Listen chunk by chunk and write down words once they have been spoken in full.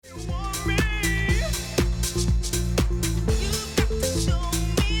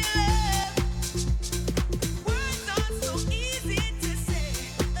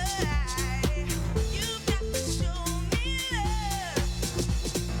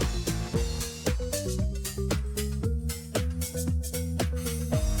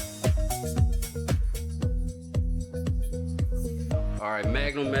All right,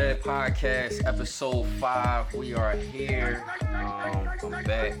 Magnum Med Podcast, episode 5. We are here. I'm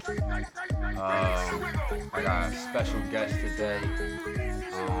back. I got a special guest today.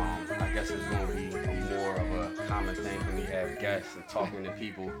 I guess it's going to be more of a common thing when we have guests and talking to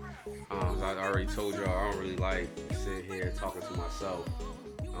people. I already told y'all I don't really like sitting here talking to myself.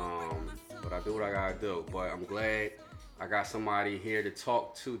 But I do what I got to do. But I'm glad I got somebody here to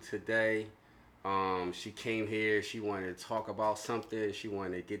talk to today. She came here, she wanted to talk about something, she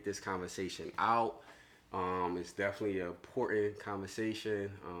wanted to get this conversation out. It's definitely an important conversation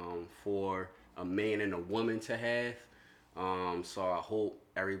for a man and a woman to have. So I hope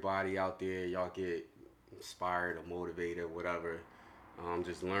everybody out there, y'all get inspired or motivated or whatever.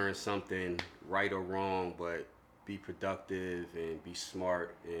 Just learn something, right or wrong, but be productive and be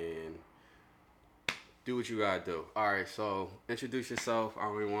smart and do what you gotta do. Alright, so introduce yourself. I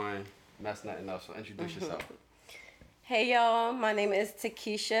don't really want to mess nothing up, so introduce yourself. Hey y'all, my name is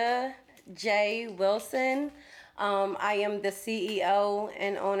Takesha J. Wilson. I am the CEO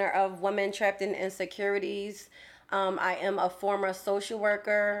and owner of Women Trapped in Insecurities. I am a former social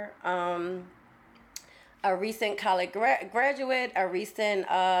worker, a recent college graduate,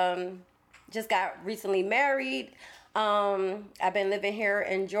 just got recently married. I've been living here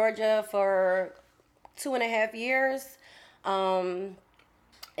in Georgia for 2.5 years.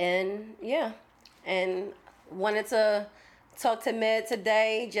 And wanted to talk to Med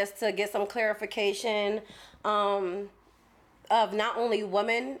today just to get some clarification of not only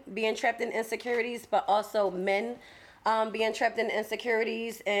women being trapped in insecurities, but also men being trapped in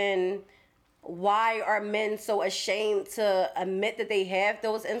insecurities, and why are men so ashamed to admit that they have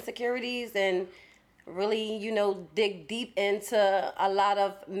those insecurities, and really, dig deep into a lot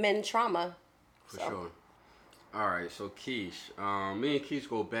of men trauma. For sure. All right, so Keish, me and Keish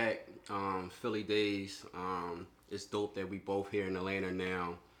go back Philly days. It's dope that we both here in Atlanta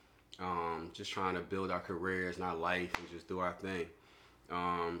now, just trying to build our careers and our life and just do our thing.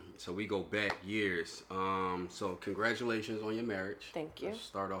 So we go back years. So congratulations on your marriage. Thank you. Let's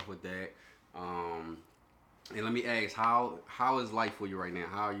start off with that. And let me ask, how is life for you right now?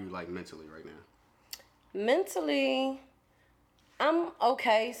 How are you mentally right now? Mentally, I'm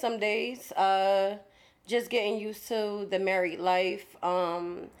okay some days. Just getting used to the married life,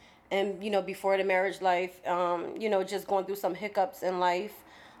 and before the marriage life, just going through some hiccups in life,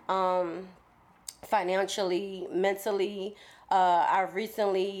 financially, mentally. I've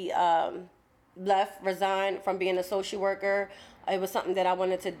recently resigned from being a social worker. It was something that I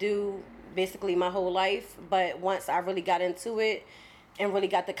wanted to do basically my whole life, but once I really got into it and really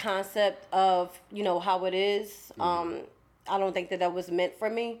got the concept of how it is, I don't think that was meant for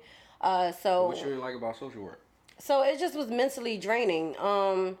me. So what you didn't like about social work? So it just was mentally draining.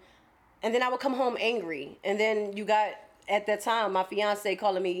 And then I would come home angry. And then you got, at that time, my fiance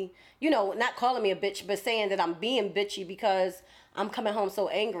calling me, not calling me a bitch, but saying that I'm being bitchy because I'm coming home so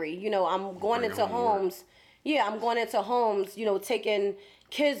angry. I'm going into homes. Yeah, I'm going into homes, taking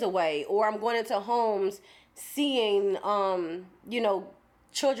kids away. Or I'm going into homes seeing,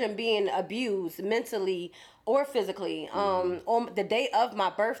 children being abused mentally or physically. On the day of my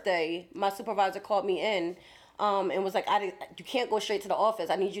birthday, my supervisor called me in and was like, you can't go straight to the office.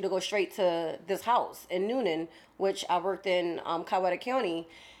 I need you to go straight to this house in Noonan, which I worked in Coweta County.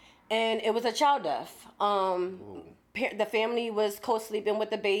 And it was a child death. The family was co-sleeping with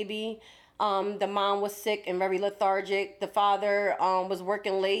the baby. The mom was sick and very lethargic. The father was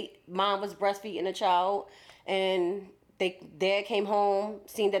working late. Mom was breastfeeding the child. And dad came home,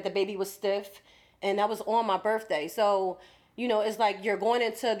 seen that the baby was stiff, and that was on my birthday. So, it's like you're going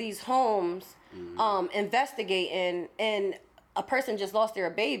into these homes, investigating, and a person just lost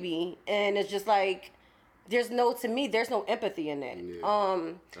their baby, and it's just like, there's no empathy in that.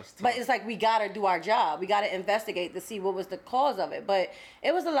 Yeah, but it's like we gotta do our job. We gotta investigate to see what was the cause of it. But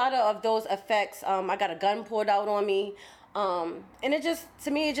it was a lot of those effects. I got a gun pulled out on me. And it just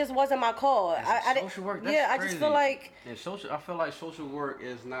wasn't my call. Social work, that's crazy. I just feel like, and I feel like social work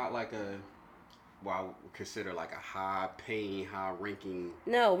is not like I would consider like a high-paying, high-ranking.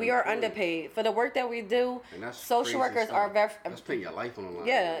 No, we are underpaid for the work that we do. And that's social workers stuff. are very. That's putting your life on the line.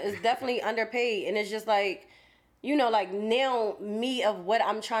 Yeah, it's definitely underpaid, and it's just like, like now me of what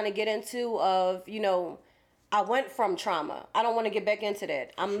I'm trying to get into of I went from trauma. I don't want to get back into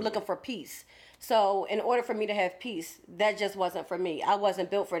that. I'm looking for peace. So in order for me to have peace, that just wasn't for me. I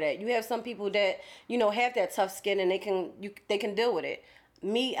wasn't built for that. You have some people that, have that tough skin and they can deal with it.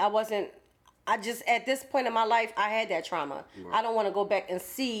 Me, I wasn't. I just, at this point in my life, I had that trauma. Right. I don't want to go back and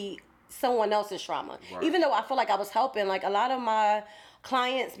see someone else's trauma. Right. Even though I feel like I was helping, like a lot of my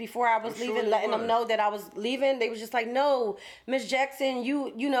clients before I was leaving, letting them know that I was leaving, they was just like, no, Miss Jackson,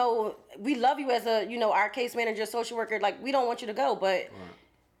 you know, we love you as a, you know, our case manager, social worker, like we don't want you to go, but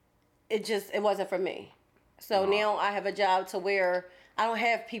it wasn't for me. So now I have a job to where I don't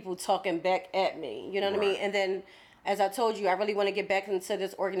have people talking back at me, you know what I mean? And then, as I told you, I really want to get back into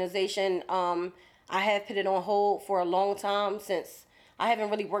this organization. I have put it on hold for a long time since I haven't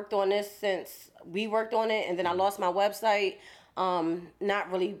really worked on this since we worked on it, and then I lost my website.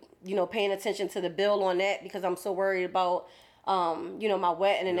 Not really, you know, paying attention to the bill on that because I'm so worried about, you know, my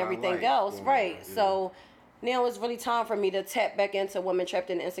wedding and everything else. Right. Yeah. So now it's really time for me to tap back into women trapped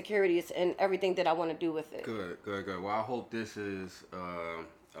in insecurities and everything that I want to do with it. Good. Well, I hope this is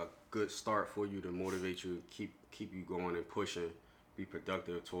a good start for you to motivate you, keep you going and pushing, be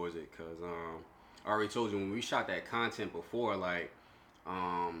productive towards it. Cause I already told you when we shot that content before, like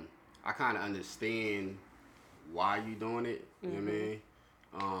I kind of understand why you doing it. You know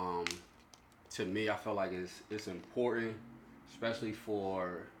what I mean? To me, I feel like it's important, especially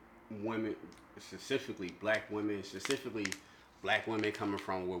for women, specifically black women coming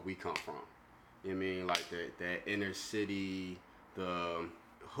from where we come from. You know what I mean? Like that inner city, the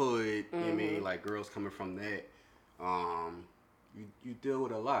hood. You know what I mean? Like girls coming from that. You deal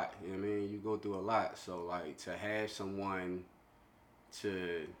with a lot. You know what I mean? You go through a lot. So like to have someone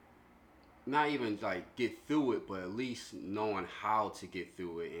to not even like get through it, but at least knowing how to get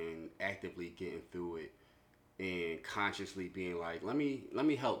through it and actively getting through it and consciously being like, let me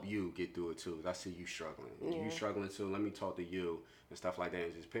help you get through it too. I see you struggling. Yeah. You struggling too. Let me talk to you and stuff like that.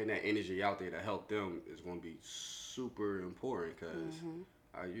 And just putting that energy out there to help them is going to be super important because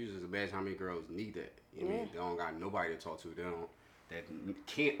I usually just imagine how many girls need that. You know what I mean? They don't got nobody to talk to. That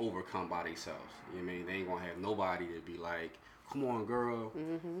can't overcome by themselves. You know what I mean? They ain't going to have nobody to be like, come on, girl.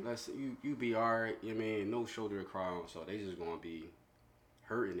 Let's you be alright. You know what I mean? No shoulder to cry on. So they just gonna be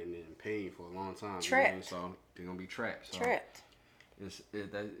hurting and in pain for a long time. Trapped. You know what I mean? So they're gonna be trapped. So trapped.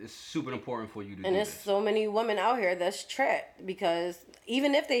 It's super important for you to do and there's this. So many women out here that's trapped because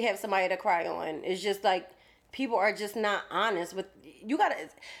even if they have somebody to cry on, it's just like people are just not honest with you.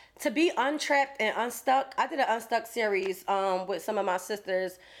 To be untrapped and unstuck. I did an unstuck series with some of my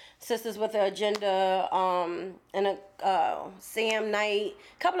sisters with the agenda, and Sam Knight,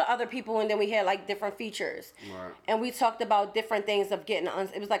 a couple of other people, and then we had like different features. Right. And we talked about different things of getting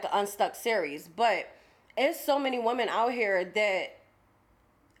it was like an unstuck series. But there's so many women out here that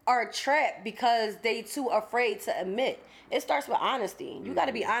are trapped because they too afraid to admit. It starts with honesty. You got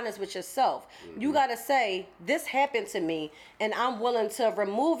to be honest with yourself. You got to say, this happened to me and I'm willing to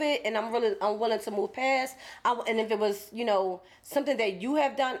remove it and I'm willing to move past. And if it was, you know, something that you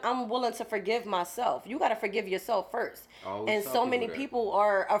have done, I'm willing to forgive myself. You got to forgive yourself first. And so many people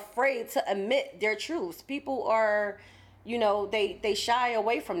are afraid to admit their truths. People are, you know, they shy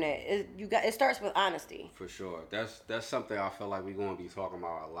away from that. It starts with honesty. For sure. That's something I feel like we're going to be talking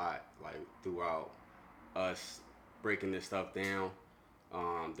about a lot, like throughout us breaking this stuff down.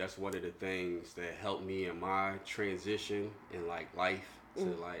 That's one of the things that helped me in my transition in like life to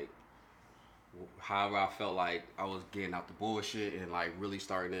like however I felt like I was getting out the bullshit and like really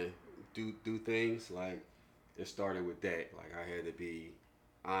starting to do things. Like it started with that. Like I had to be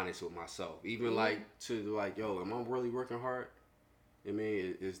honest with myself, even like to like, yo, am I really working hard? I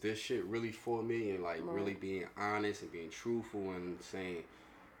mean, is this shit really for me? And like really being honest and being truthful and saying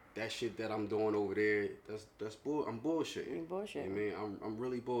that shit that I'm doing over there, I'm bullshitting. You're bullshitting. I mean, I'm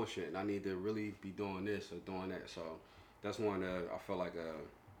really bullshitting. I need to really be doing this or doing that. So that's one I feel like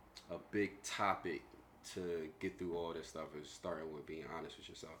a big topic to get through all this stuff is starting with being honest with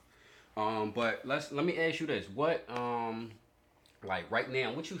yourself. But let me ask you this: what like right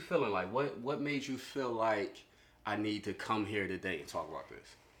now, what you feeling like? What made you feel like I need to come here today and talk about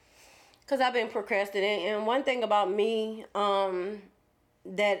this? Because I've been procrastinating, and one thing about me,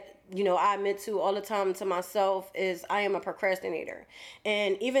 that, you know, I admit to all the time to myself is I am a procrastinator.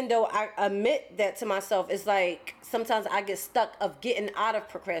 And even though I admit that to myself, it's like sometimes I get stuck of getting out of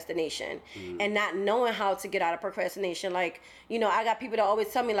procrastination and not knowing how to get out of procrastination. Like, you know, I got people that always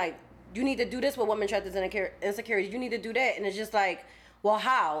tell me like, you need to do this with women trapped in insecurity. You need to do that. And it's just like, well,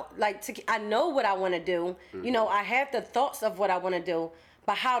 how? Like, I know what I want to do. You know, I have the thoughts of what I want to do,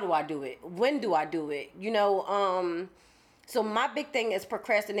 but how do I do it? When do I do it? You know, so my big thing is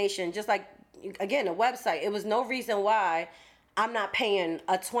procrastination. Just like, again, a website. It was no reason why I'm not paying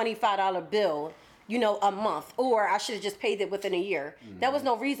a $25 bill, you know, a month, or I should have just paid it within a year. That was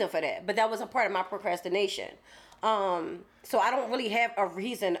no reason for that, but that was a part of my procrastination. So I don't really have a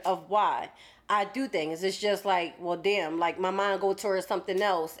reason of why. I do things. It's just like, well, damn, like my mind go towards something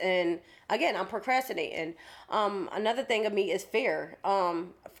else, and again, I'm procrastinating. Another thing of me is fear.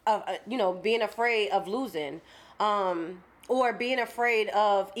 Being afraid of losing, or being afraid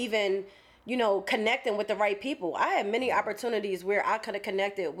of even, connecting with the right people. I had many opportunities where I could have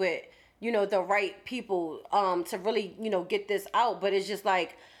connected with, the right people, to really, get this out. But it's just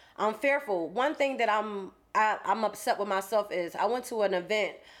like, I'm fearful. One thing that I'm upset with myself is I went to an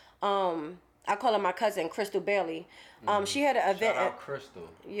event. I call her my cousin, Crystal Bailey. She had an event. Shout out Crystal.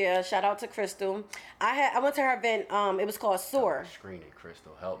 Yeah, shout out to Crystal. I went to her event. It was called Soar. Screening,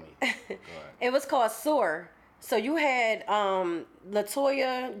 Crystal, help me. Go ahead. It was called Soar. So you had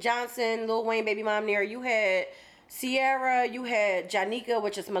Latoya Johnson, Lil Wayne baby mom there. You had Sierra. You had Janika,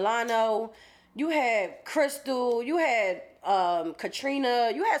 which is Milano. You had Crystal. You had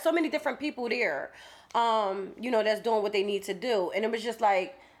Katrina. You had so many different people there. That's doing what they need to do. And it was just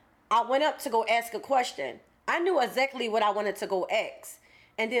like, I went up to go ask a question. I knew exactly what I wanted to go ask.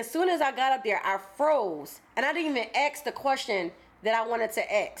 And then as soon as I got up there, I froze. And I didn't even ask the question that I wanted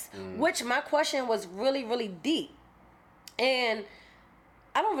to ask. Which my question was really, really deep. And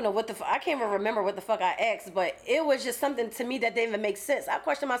I don't even know I can't even remember what the fuck I asked. But it was just something to me that didn't even make sense. I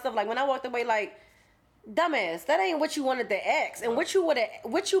questioned myself, like when I walked away, like, dumbass, that ain't what you wanted to ask. And what you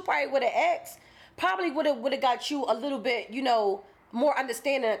probably would have asked probably would have got you a little bit, more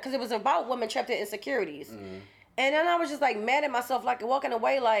understanding, because it was about women trapped in insecurities. And then I was just like mad at myself, like walking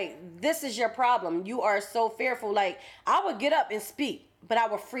away, like, this is your problem. You are so fearful. Like, I would get up and speak, but I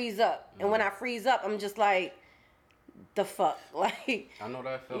would freeze up. And when I freeze up, I'm just like, the fuck? Like, I know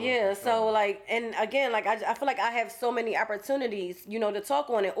that feeling. Yeah, so like, and again, like, I feel like I have so many opportunities, to talk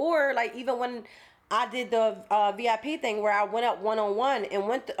on it. Or like, even when I did the VIP thing where I went up one-on-one and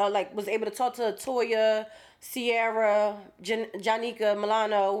was able to talk to Toya, Sierra, Janika,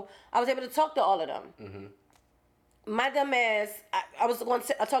 Milano. I was able to talk to all of them. My dumb ass, I was going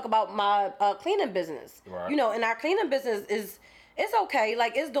to talk about my cleaning business. Right. And our cleaning business it's okay.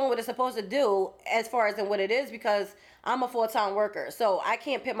 Like, it's doing what it's supposed to do as far as in what it is, because I'm a full-time worker. So I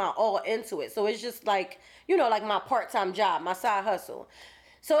can't put my all into it. So it's just like, like my part-time job, my side hustle.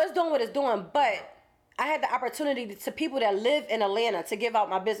 So it's doing what it's doing. But I had the opportunity to people that live in Atlanta to give out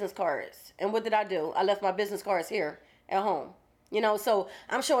my business cards. And what did I do? I left my business cards here at home. So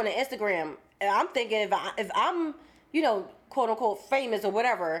I'm showing the Instagram. And I'm thinking if I'm, quote unquote famous or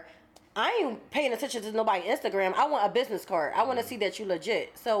whatever, I ain't paying attention to nobody's Instagram. I want a business card. I want to see that you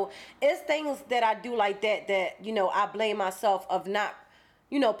legit. So it's things that I do like that, I blame myself of not,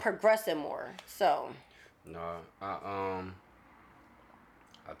 progressing more. So. No, I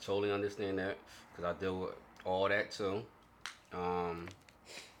totally understand that, because I deal with all that too. So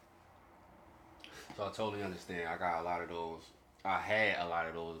I totally understand. I had a lot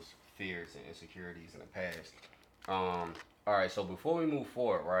of those fears and insecurities in the past. All right, so before we move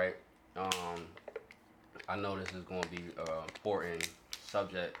forward, right, I know this is going to be an important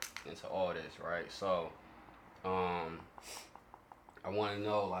subject into all this, right? So, I want to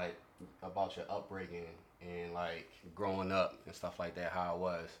know, like, about your upbringing and, like, growing up and stuff like that, how it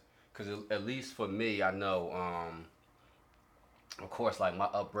was. Because at least for me, I know, of course, like, my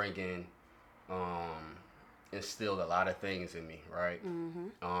upbringing instilled a lot of things in me, right?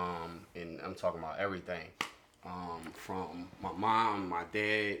 And I'm talking about everything. From my mom, my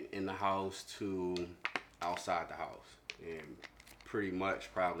dad in the house to outside the house. And pretty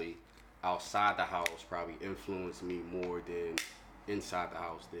much probably outside the house probably influenced me more than inside the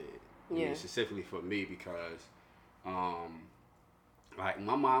house did. Yeah. And specifically for me, because like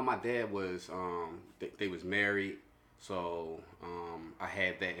my mom, my dad was they was married, so I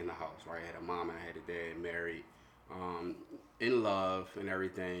had that in the house, right? I had a mom and I had a dad married, in love and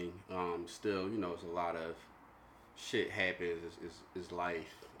everything. Still, it's a lot of shit happens. Is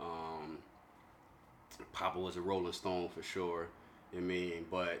life. Papa was a Rolling Stone for sure.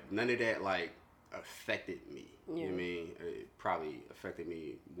 But none of that like affected me. Yeah. It probably affected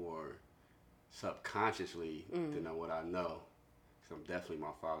me more subconsciously than what I know. Cause I'm definitely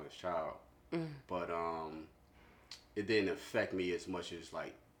my father's child. But it didn't affect me as much as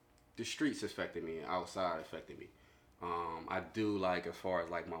like the streets affected me and outside affected me. I do, like, as far as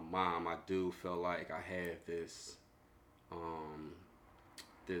like my mom, I do feel like I have this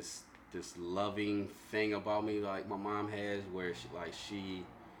this loving thing about me, like my mom has, where she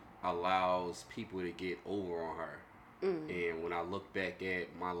allows people to get over on her. And when I look back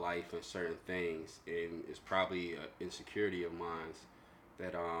at my life and certain things, and it's probably an insecurity of mine,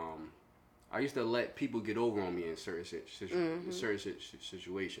 that I used to let people get over on me in certain situations,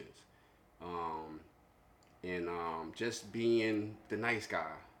 and just being the nice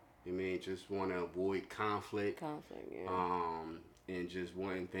guy, You mean just want to avoid conflict. Conflict, yeah. And just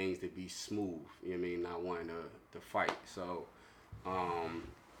wanting things to be smooth. You know what I mean? Not wanting to fight. So,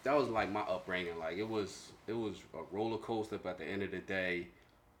 that was like my upbringing. Like it was a roller coaster, but at the end of the day,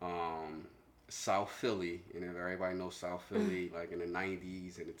 South Philly, and if everybody knows South Philly, like in the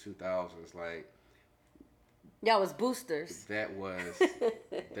 '90s and the 2000s, like Y'all was boosters. that was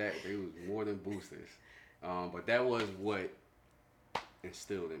that it was more than boosters. But that was what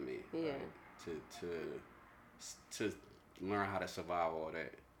instilled in me. Yeah. To learn how to survive all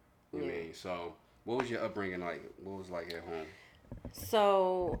that. You know what I mean? So what was your upbringing like? What was it like at home?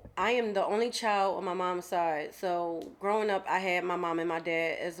 So I am the only child on my mom's side. So growing up, I had my mom and my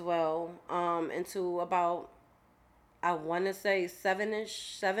dad as well. Until about, I want to say 6 or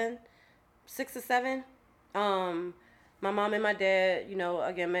 7. My mom and my dad,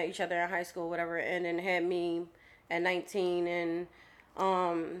 again met each other in high school, whatever, and then had me at 19, and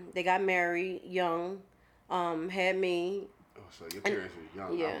they got married young. Had me. Oh, so your parents was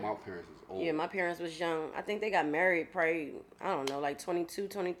young. Yeah. My parents was old. Yeah, my parents was young. I think they got married probably, I don't know, like 22,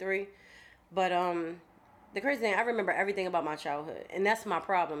 23. But the crazy thing, I remember everything about my childhood, and that's my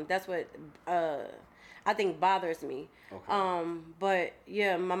problem. That's what I think bothers me. Okay. But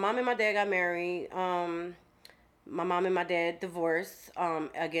yeah, my mom and my dad got married. My mom and my dad divorced,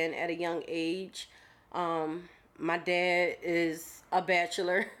 again at a young age. My dad is a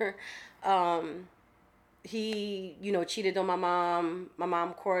bachelor. He, cheated on my mom. My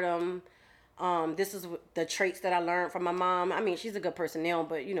mom courted him. This is the traits that I learned from my mom. I mean, she's a good person now,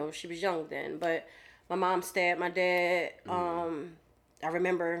 but she was young then. But my mom stabbed my dad. I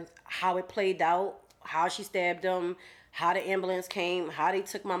remember how it played out, how she stabbed him, how the ambulance came, how they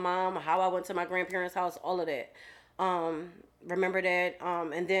took my mom, how I went to my grandparents' house, all of that. Remember that.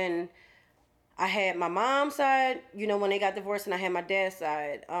 And then I had my mom's side, when they got divorced, and I had my dad's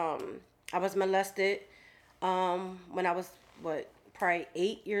side. I was molested when I was, probably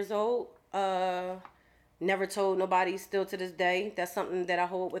 8 years old. Never told nobody, still to this day. That's something that I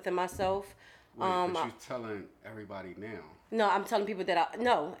hold within myself. Wait, but you telling everybody now? No, I'm telling people that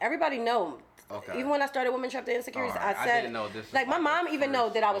no, everybody know. Okay. Even when I started Women Trapped in Insecurities, Right. I said, I didn't know this. like my mom even know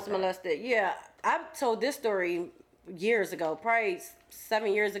that I was Okay. molested. Yeah, I've told this story years ago, probably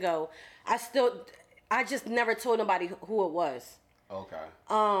 7 years ago. I just never told nobody who it was. Okay.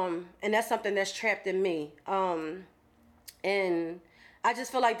 And that's something that's trapped in me. And I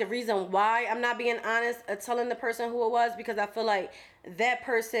just feel like the reason why I'm not being honest at telling the person who it was, because I feel like that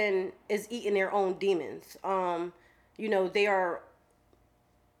person is eating their own demons.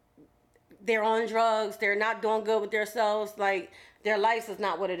 They're on drugs. They're not doing good with themselves. Like their life is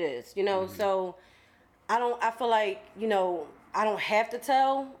not what it is. Mm-hmm. So I feel like I don't have to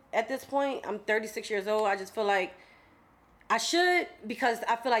tell at this point. I'm 36 years old. I just feel like I should, because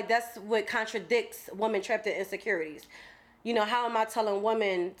I feel like that's what contradicts women trapped in insecurities. How am I telling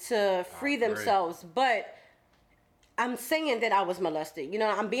women to free themselves? But I'm saying that I was molested.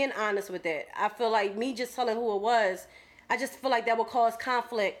 I'm being honest with that. I feel like me just telling who it was, I just feel like that will cause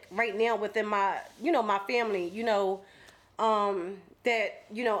conflict right now within my, my family. That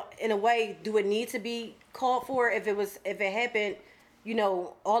in a way, do it need to be called for if it happened,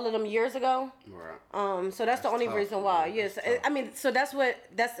 all of them years ago? Right. So that's the only tough, reason why. man. Yes, That's tough. I mean, so that's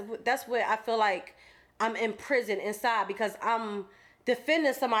what I feel like I'm in prison inside, because I'm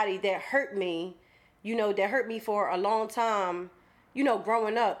defending somebody that hurt me, that hurt me for a long time,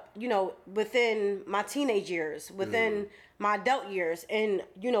 growing up, within my teenage years, within my adult years, and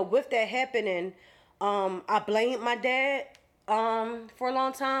with that happening, I blamed my dad for a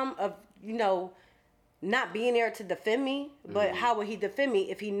long time of not being there to defend me, but how would he defend me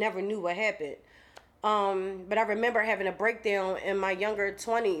if he never knew what happened? But I remember having a breakdown in my younger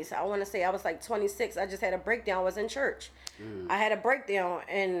 20s. I want to say I was like 26. I just had a breakdown. I was in church. I had a breakdown,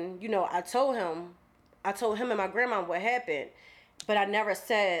 and I told him and my grandma what happened, but I never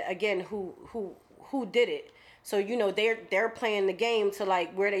said again who did it. So they're playing the game to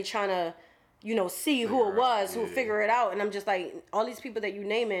like where they trying to see who it was, who figure it out, and I'm just like, all these people that you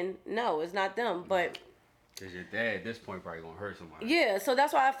naming, no, it's not them, but. Because your dad at this point probably gonna hurt somebody. Yeah, so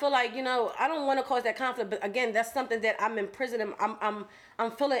that's why I feel like I don't want to cause that conflict, but again, that's something that I'm in prison. I'm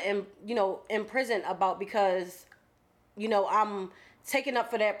feeling in prison about, because I'm taking up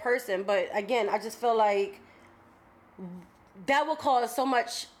for that person. But again, I just feel like that will cause so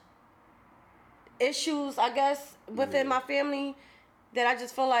much issues, I guess, within my family, that I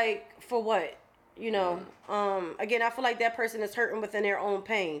just feel like, for what? Again, I feel like that person is hurting within their own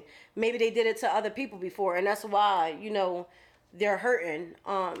pain. Maybe they did it to other people before, and that's why, they're hurting.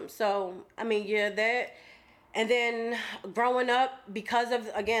 So, I mean, yeah, that, And then growing up, because of,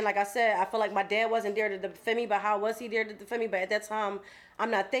 again, like I said, I feel like my dad wasn't there to defend me, but how was he there to defend me? But at that time, I'm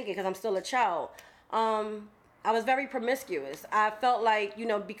not thinking because I'm still a child. I was very promiscuous. I felt like,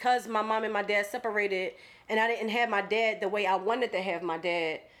 because my mom and my dad separated and I didn't have my dad the way I wanted to have my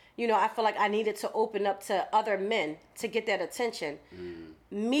dad, I feel like I needed to open up to other men to get that attention.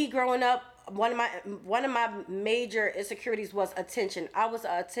 Me growing up, one of my major insecurities was attention. I was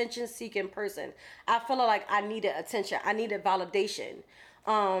an attention seeking person. I felt like I needed attention. I needed validation.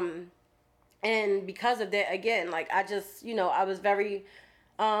 And because of that, again, like I just, I was very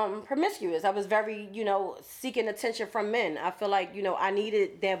promiscuous. I was very, seeking attention from men. I feel like, I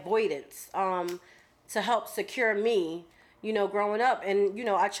needed that avoidance to help secure me, growing up. And,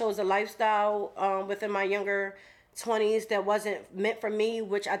 I chose a lifestyle within my younger 20s that wasn't meant for me,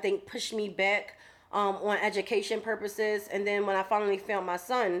 which I think pushed me back on education purposes. And then when I finally found my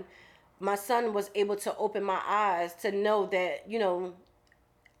son was able to open my eyes to know that,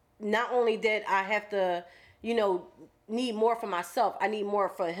 not only did I have to, need more for myself, I need more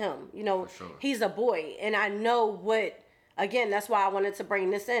for him. For sure. He's a boy, and I know what. Again, that's why I wanted to bring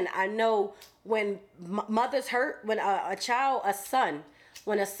this in. I know when mothers hurt, when a son,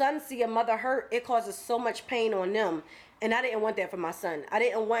 when a son see a mother hurt, it causes so much pain on them. And I didn't want that for my son. I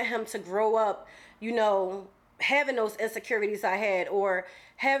didn't want him to grow up, having those insecurities I had or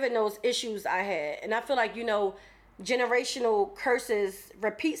having those issues I had. And I feel like, generational curses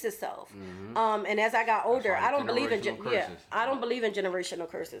repeats itself. And as I got older, I don't believe in I don't believe in generational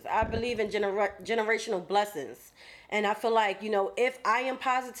curses. I believe in generational blessings. And I feel like, if I am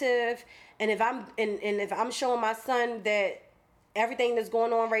positive and if I'm showing my son that everything that's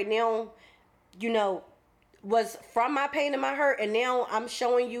going on right now, was from my pain and my hurt, and now I'm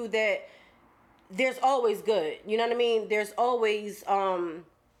showing you that there's always good. You know what I mean? There's always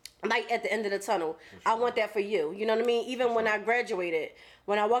light at the end of the tunnel. Sure. I want that for you. You know what I mean? Even when I graduated,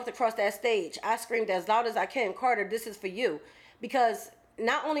 when I walked across that stage, I screamed as loud as I can, Carter, this is for you. Because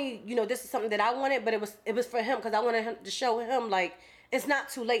not only, this is something that I wanted, but it was for him, because I wanted him to show him, like, it's not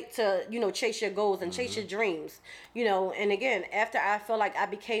too late to, chase your goals and chase your dreams. And again, after I felt like I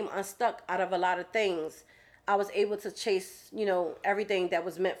became unstuck out of a lot of things, I was able to chase, everything that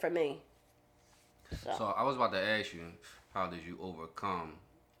was meant for me. So I was about to ask you, how did you overcome?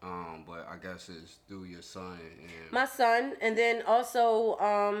 But I guess it's through your son and my son, and then also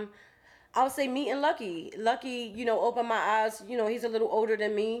I would say meeting Lucky. Lucky, opened my eyes. He's a little older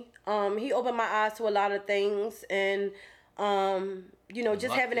than me. He opened my eyes to a lot of things, and just Lucky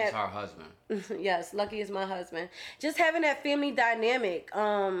having that. Is our husband. Yes, Lucky is my husband. Just having that family dynamic,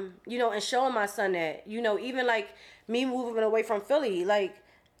 and showing my son that, even like me moving away from Philly, like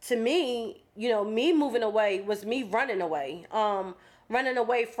to me, me moving away was me running away. Running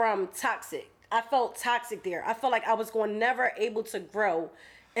away from toxic. I felt toxic there. I felt like I was never able to grow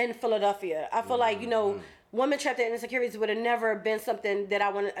in Philadelphia. I feel like, women trapped in insecurities would have never been something that I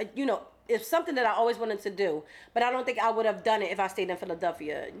wanted, it's something that I always wanted to do, but I don't think I would have done it if I stayed in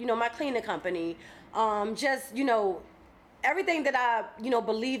Philadelphia. My cleaning company, just, everything that I,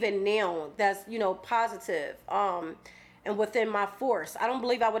 believe in now that's, positive, and within my force. I don't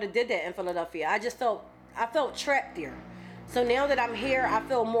believe I would have did that in Philadelphia. I felt trapped there. So now that I'm here, I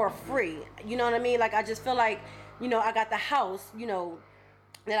feel more free. You know what I mean? Like, I just feel like, I got the house,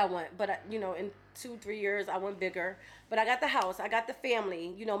 that I want. But, in 2-3 years, I want bigger. But I got the house. I got the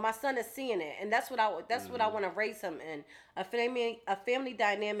family. My son is seeing it. And that's what I want to raise him in. A family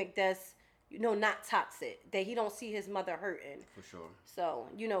dynamic that's, not toxic. That he don't see his mother hurting. For sure. So,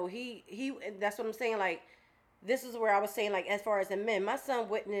 he that's what I'm saying. Like, this is where I was saying, like, as far as the men, my son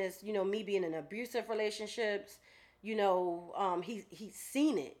witnessed, me being in abusive relationships. He's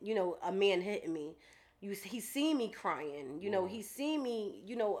seen it, a man hitting me. He's seen me crying, he's seen me,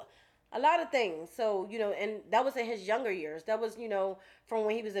 a lot of things. So, and that was in his younger years. That was, from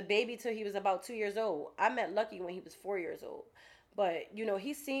when he was a baby till he was about 2 years old. I met Lucky when he was 4 years old. But,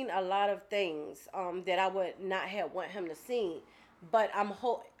 he's seen a lot of things that I would not have want him to see. But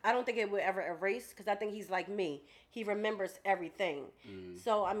I don't think it would ever erase, because I think he's like me. He remembers everything.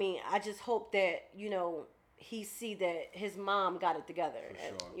 So, I mean, I just hope that, he see that his mom got it together.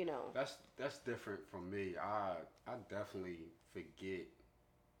 For sure. That's different from me. I definitely forget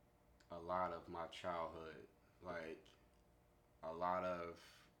a lot of my childhood. Like, a lot of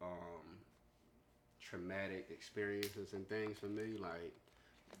traumatic experiences and things for me. Like,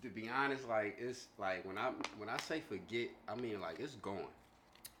 to be honest, like, it's like when I say forget, I mean, like, it's gone.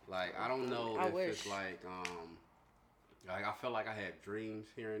 Like, I don't know it's like I feel like I had dreams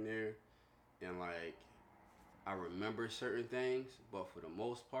here and there, and like I remember certain things, but for the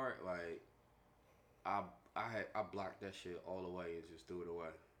most part, like I blocked that shit all away and just threw it away,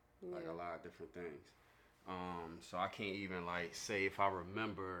 like a lot of different things. So I can't even like say if I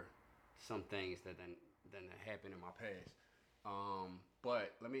remember some things that then happened in my past.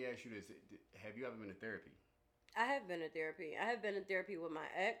 But let me ask you this: have you ever been to therapy? I have been in therapy. I have been in therapy with my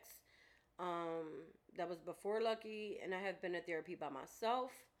ex. That was before Lucky, and I have been in therapy by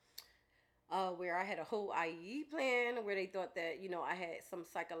myself. Where I had a whole IE plan where they thought that, I had some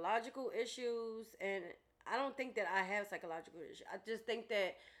psychological issues. And I don't think that I have psychological issues. I just think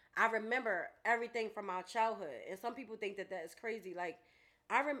that I remember everything from my childhood. And some people think that that is crazy. Like,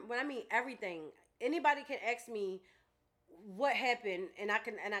 when I mean everything, anybody can ask me what happened, and I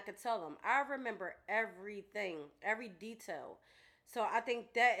can tell them. I remember everything, every detail. So I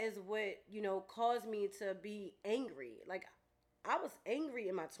think that is what, caused me to be angry. Like, I was angry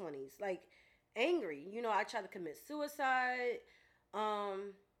in my 20s. Like, angry. I tried to commit suicide. I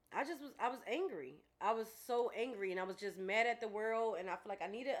was angry. I was so angry, and I was just mad at the world, and I feel like I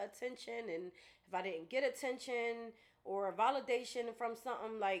needed attention, and if I didn't get attention or validation from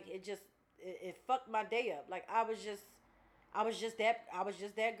something, like, it fucked my day up. Like, I was just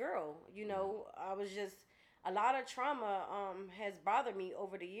that girl, I was just, a lot of trauma has bothered me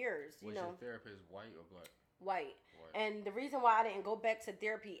over the years, Was your therapist white or black? White. And the reason why I didn't go back to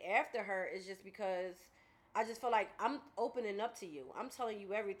therapy after her is just because I just feel like I'm opening up to you. I'm telling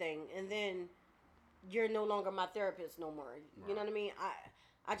you everything, and then you're no longer my therapist no more. Right. You know what I mean?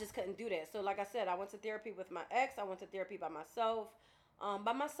 I just couldn't do that. So like I said, I went to therapy with my ex. I went to therapy by myself.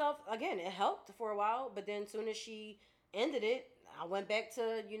 Again, it helped for a while, but then as soon as she ended it, I went back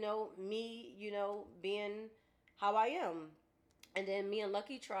to, me, being how I am. And then me and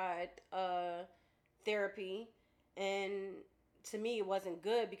Lucky tried therapy, and to me it wasn't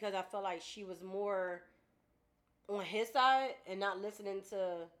good because I felt like she was more on his side and not listening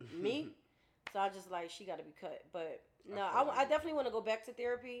to me. So I just like, she got to be cut. But no, I definitely want to go back to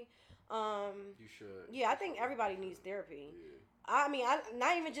therapy. You should. Yeah, I think everybody needs therapy. Yeah. I mean,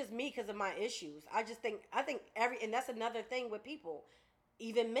 not even just me because of my issues. I think and that's another thing with people,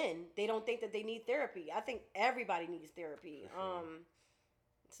 even men, they don't think that they need therapy. I think everybody needs therapy. Sure.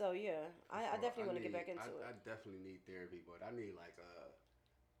 So yeah, I definitely want to get back into it. I definitely need therapy, but I need like a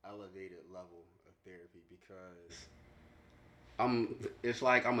elevated level of therapy because it's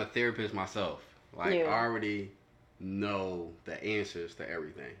like I'm a therapist myself. Like, I already know the answers to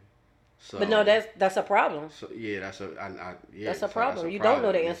everything. So, but no, that's a problem. So yeah, that's a problem. You don't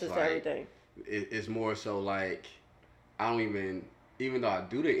know the answers to everything. It's more so like I don't even though I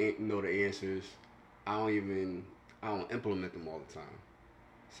do know the answers, I don't implement them all the time.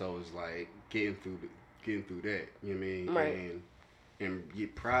 So it's like getting through that. You know what I mean? Right. And you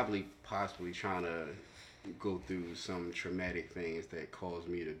possibly trying to go through some traumatic things that caused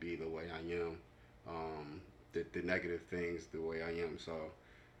me to be the way I am. The negative things the way I am. So.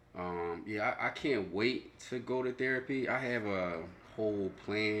 I can't wait to go to therapy. I have a whole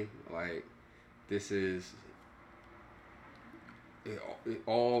plan. Like, this is it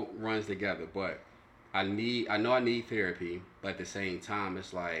all runs together. But I know I need therapy, but at the same time,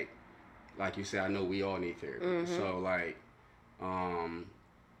 it's like you said, I know we all need therapy. Mm-hmm. So like,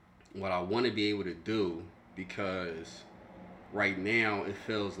 what I want to be able to do, because right now it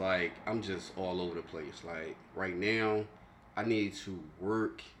feels like I'm just all over the place. Like, right now, I need to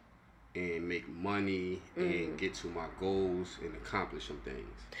work and make money and get to my goals and accomplish some things.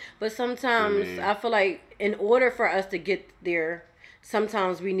 But sometimes I feel like in order for us to get there,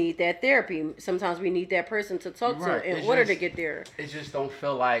 sometimes we need that therapy. Sometimes we need that person to talk to in order to get there. It just don't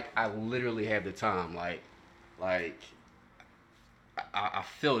feel like I literally have the time. Like I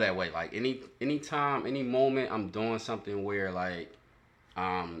feel that way. Like any time, any moment I'm doing something where like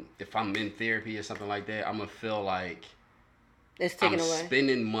if I'm in therapy or something like that, I'm gonna feel like it's taken I'm away.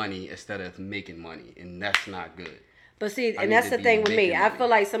 Spending money instead of making money, and that's not good. But see, and that's the thing with me. I feel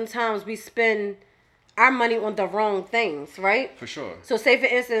like sometimes we spend our money on the wrong things, right? For sure. So say for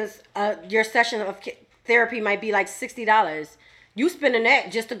instance, your session of therapy might be like $60. You spending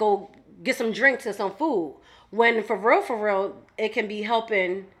that just to go get some drinks and some food. When for real, it can be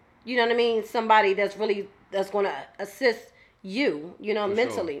helping, you know what I mean? Somebody that's going to assist you,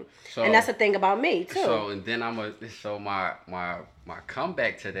 mentally. Sure. So, and that's the thing about me too. So, and then my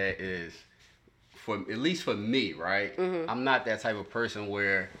comeback to that is, at least for me, right? Mm-hmm. I'm not that type of person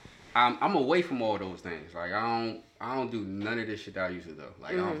where I'm away from all those things. Like, I don't do none of this shit that I used to do.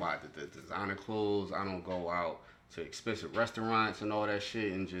 Like, I don't buy the designer clothes. I don't go out to expensive restaurants and all that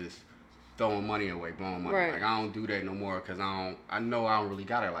shit and just throwing money away, blowing money. Right. Like, I don't do that no more because I know I don't really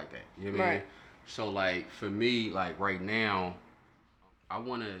got it like that. You know what I mean? So, like, for me, like, right now, I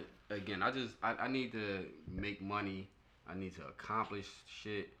want to again, I need to make money. I need to accomplish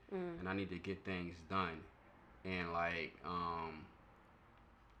shit, and I need to get things done. And like,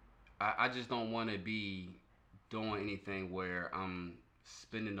 I just don't want to be doing anything where I'm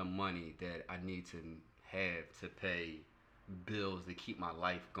spending the money that I need to have to pay bills to keep my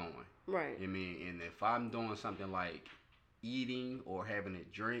life going. Right. You know what I mean? And if I'm doing something like eating or having a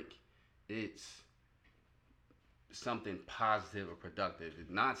drink, it's something positive or productive.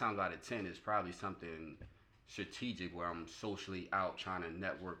 9 times out of 10, it's probably something strategic where I'm socially out trying to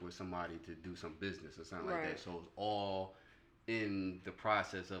network with somebody to do some business or something like that. So it's all in the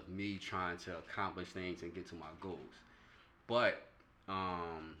process of me trying to accomplish things and get to my goals. But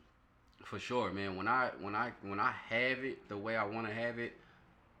for sure, man, when I have it the way I want to have it,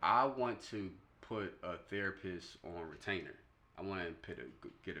 I want to put a therapist on retainer. I want to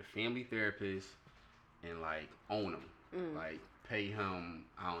get a family therapist and like own him, like pay him,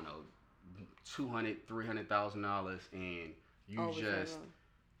 I don't know, $200,000-$300,000, and you just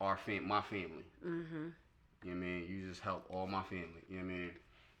are my family. Mm-hmm. You know what I mean? You just help all my family. You know what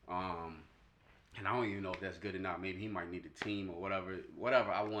I mean? And I don't even know if that's good or not. Maybe he might need a team or whatever.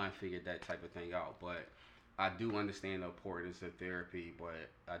 Whatever. I want to figure that type of thing out. But I do understand the importance of therapy. But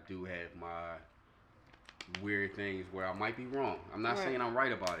I do have my weird things where I might be wrong. I'm not saying I'm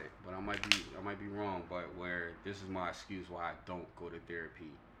right about it, but I might be wrong. But where this is my excuse why I don't go to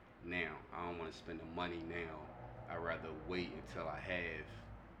therapy now. I don't want to spend the money now. I'd rather wait until I have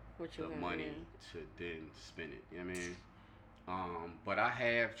the money to then spend it. You know what I mean? But I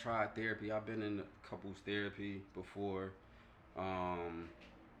have tried therapy. I've been in couples therapy before,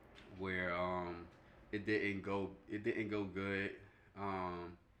 where it didn't go good.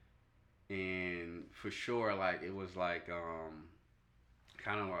 And for sure, like it was like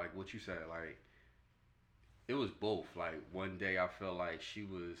kind of like what you said, like it was both. Like one day I felt like it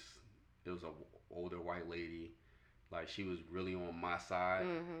was a older white lady. Like she was really on my side,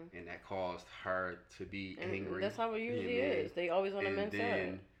 and that caused her to be angry. That's how it usually is. They always on the men's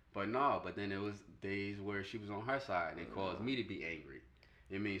side. But then it was days where she was on her side, and it caused me to be angry.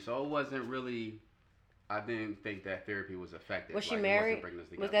 You know what I mean? So it wasn't really. I didn't think that therapy was effective. Was she married?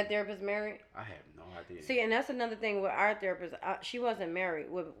 Was that therapist married? I have no idea. See, and that's another thing with our therapist. She wasn't married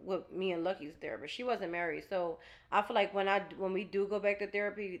with me and Lucky's therapist. She wasn't married, so I feel like when we do go back to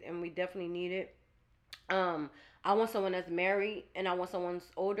therapy, and we definitely need it. I want someone that's married, and I want someone that's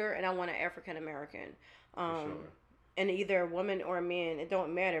older, and I want an African American. For sure. And either a woman or a man, it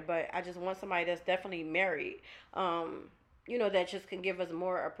don't matter. But I just want somebody that's definitely married. That just can give us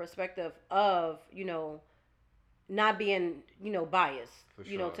more a perspective of, not being, biased, For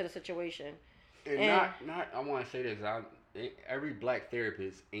sure. To the situation. And not I want to say this, every black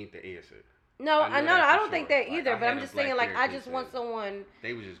therapist ain't the answer. No, I know. I don't think that either. But I'm just saying, like, I just want someone.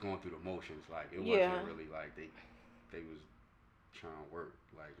 They was just going through the motions, like it wasn't really like they was trying to work,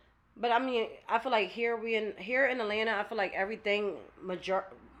 like. But I mean, I feel like here in Atlanta, I feel like everything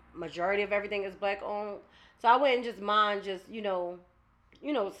majority of everything is black owned. So I wouldn't just mind just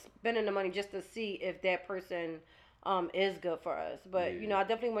spending the money just to see if that person is good for us. But I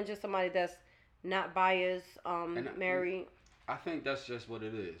definitely want just somebody that's not biased, married. I think that's just what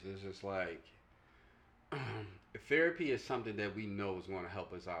it is. It's just like therapy is something that we know is going to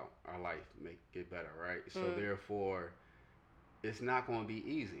help us out, our life, make it better, right? So therefore, it's not going to be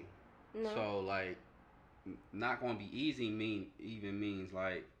easy. No. So like, not going to be easy means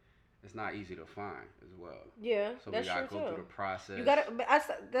like it's not easy to find as well. Yeah, so that's we gotta true go too. through the process. You gotta.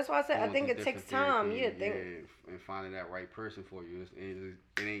 That's why I said I think it takes time. And finding that right person for you, and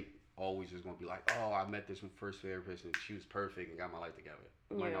it ain't always just gonna be like, oh, I met this first therapist and she was perfect and got my life together.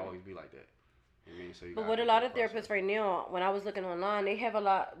 It might not always be like that. I mean, so but what a lot of therapists right now, when I was looking online, they have a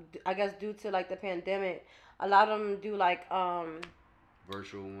lot. I guess due to like the pandemic, a lot of them do like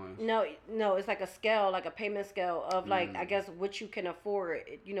virtual ones. No, it's like a scale, like a payment scale of like I guess what you can afford.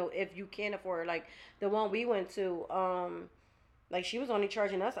 If you can afford, like the one we went to, like she was only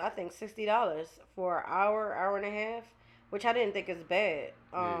charging us I think $60 for an hour and a half, which I didn't think is bad.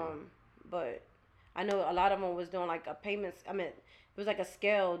 But I know a lot of them was doing like a payment. I mean, it was like a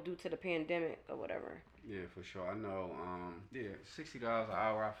scale due to the pandemic or whatever. Yeah, for sure. I know. $60 an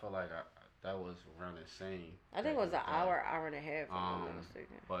hour. I feel like that was around insane. I think it was an hour and a half. If I'm not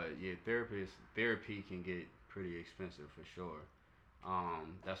mistaken. But yeah, therapy can get pretty expensive for sure.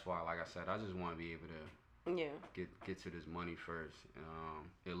 That's why, like I said, I just want to be able to get to this money first.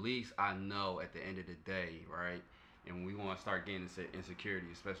 At least I know at the end of the day, right? And we want to start getting into insecurity,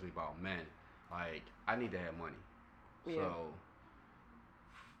 especially about men. Like I need to have money, so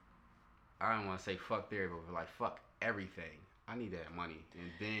I don't want to say fuck therapy, but like fuck everything. I need that money, and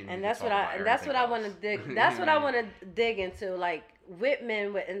then and that's what I want to dig. That's what I want to dig into, like with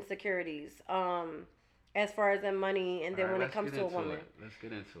men with insecurities, as far as in money, and then when it comes to a woman. Let's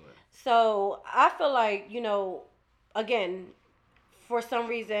get into it. So I feel like, again, for some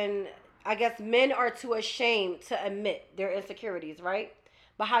reason, I guess men are too ashamed to admit their insecurities, right?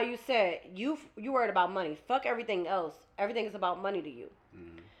 But how you said you worried about money. Fuck everything else. Everything is about money to you.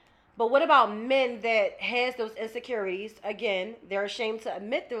 Mm-hmm. But what about men that has those insecurities? Again, they're ashamed to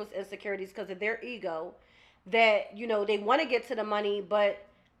admit those insecurities because of their ego. That, they want to get to the money, but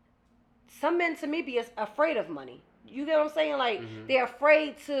some men to me be afraid of money. You get what I'm saying? Like, mm-hmm. They're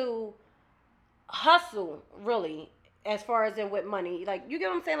afraid to hustle, really, as far as in with money. Like, you get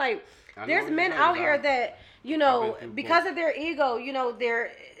what I'm saying? Like, there's men out here that, because of their ego,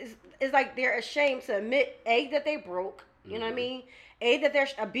 it's like they're ashamed to admit, A, that they broke. You know what I mean? B,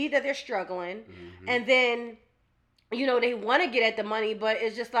 that they're struggling. Mm-hmm. And then, they want to get at the money, but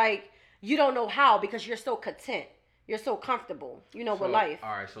it's just like, you don't know how because you're so content. You're so comfortable, with life.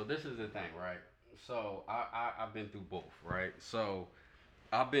 All right, so this is the thing, right? So I've been through both, right? So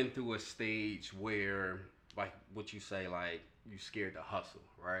I've been through a stage where, like what you say, like you scared to hustle,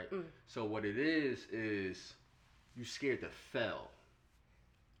 right? Mm. So what it is you scared to fail,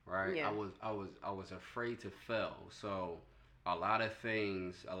 right? Yeah. I was afraid to fail. So a lot of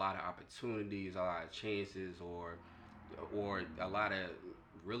things, a lot of opportunities, a lot of chances, or a lot of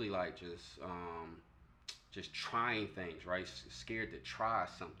really like just trying things, right? Scared to try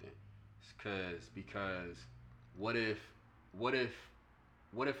something, because what if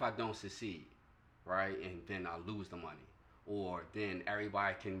I don't succeed, right? And then I lose the money, or then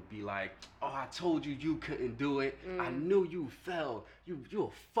everybody can be like, oh, I told you couldn't do it. I knew you failed. You a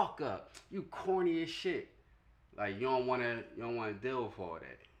fuck up. You corny as shit. Like you don't want to deal with all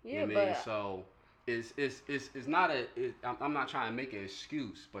that. Yeah, you know what I mean? So it's not I'm not trying to make an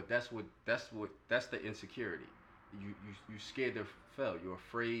excuse, but that's the insecurity. You scared to fail. You're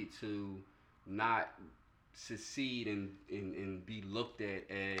afraid to not succeed and be looked at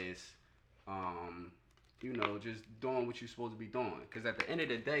as just doing what you're supposed to be doing. Because at the end of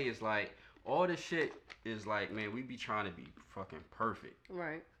the day, it's like all this shit is like, man, we be trying to be fucking perfect.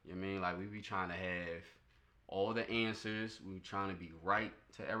 Right. You know what I mean? Like we be trying to have all the answers. We trying to be right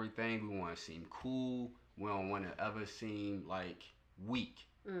to everything. We want to seem cool. We don't want to ever seem like weak,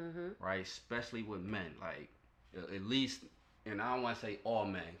 right? Especially with men. Like at least, and I don't want to say all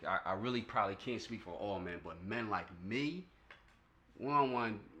men. I really probably can't speak for all men, but men like me, we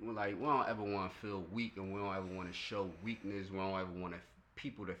don't ever want to feel weak, and we don't ever want to show weakness. We don't ever want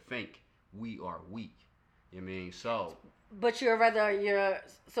people to think we are weak. You know what I mean? So. But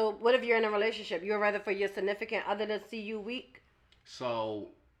so what if you're in a relationship? You'd rather for your significant other to see you weak? So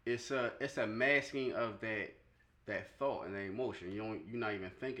it's a masking of that thought and that emotion. You're not even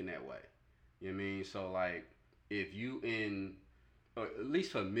thinking that way. You know what I mean? So like if you at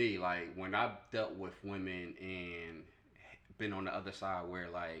least for me, like when I've dealt with women and been on the other side where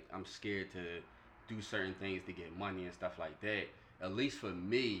like I'm scared to do certain things to get money and stuff like that, at least for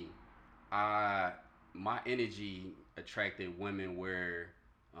me, my energy attracted women where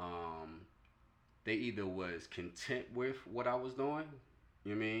they either was content with what I was doing,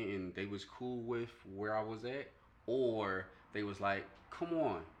 you know what I mean, and they was cool with where I was at, or they was like, come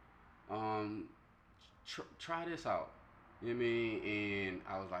on, try this out, you know what I mean, and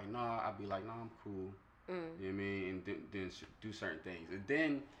I was like, nah, I'd be like, nah, I'm cool, you know what I mean, and then do certain things. And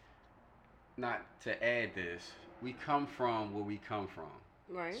then, not to add this, we come from where we come from,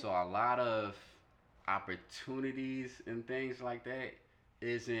 right? So a lot of opportunities and things like that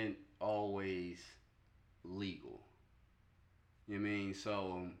isn't always legal. You know what I mean?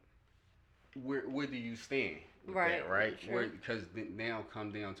 So where do you stand with that, right? Sure. Because now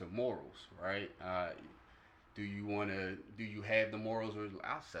come down to morals, right? Do you have the morals where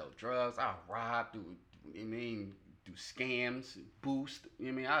I'll sell drugs, I'll rob, do scams, boost,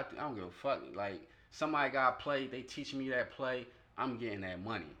 you know what I mean? I don't give a fuck. Like somebody got play, they teach me that play, I'm getting that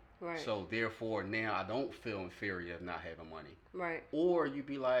money. Right. So therefore now I don't feel inferior of not having money. Right. Or you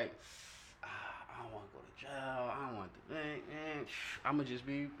be like, I don't want to go to jail. I don't want to. I'm gonna just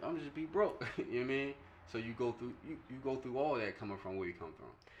be broke. You know what I mean? So you go through all that coming from where you come from,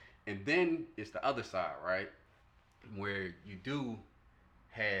 and then it's the other side, right? Where you do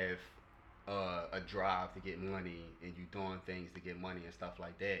have a drive to get money and you doing things to get money and stuff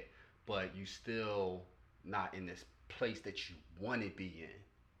like that, but you still not in this place that you want to be in.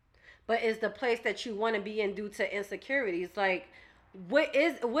 But is the place that you want to be in due to insecurities? Like, what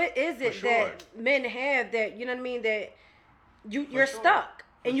is it that men have that, you know what I mean, that you're stuck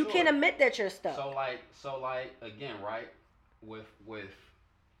and you can't admit that you're stuck? So like again, right? with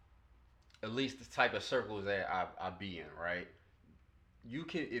at least the type of circles that I be in, right? You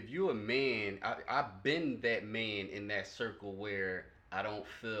can, if you a man, I've been that man in that circle where I don't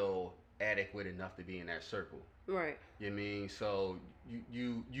feel adequate enough to be in that circle. Right. You know what I mean? So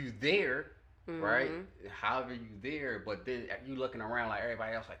you there, right? Mm-hmm. However you there, but then you looking around like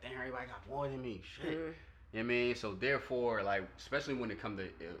everybody else, like damn, everybody got more than me. Shit. Mm-hmm. You know what I mean? So therefore, like especially when it comes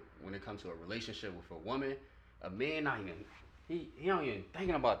to a relationship with a woman, a man not even he don't even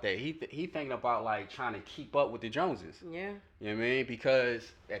thinking about that. He thinking about like trying to keep up with the Joneses. Yeah. You know what I mean?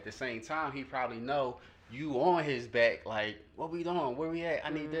 Because at the same time, he probably know you on his back. Like, what we doing? Where we at?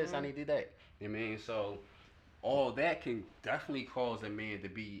 I need this. I need that. You know what I mean? So all that can definitely cause a man to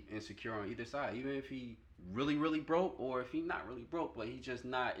be insecure on either side, even if he really, really broke, or if he not really broke, but he just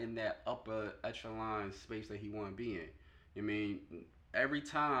not in that upper echelon space that he want to be in. I mean, every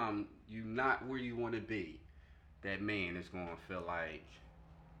time you not where you want to be, that man is going to feel like,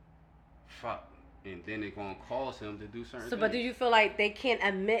 fuck. And then it's going to cause him to do certain So, things. but do you feel like men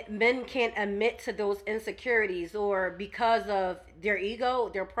can't admit to those insecurities, or because of their ego,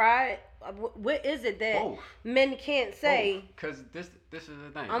 their pride? What is it that Both. men can't say? Because this is the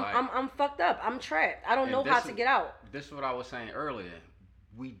thing. I'm fucked up. I'm trapped. I don't know how to get out. This is what I was saying earlier.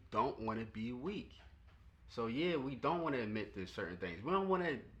 We don't want to be weak. So yeah, we don't want to admit to certain things. We don't want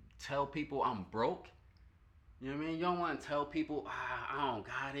to tell people I'm broke. You know what I mean? You don't want to tell people I don't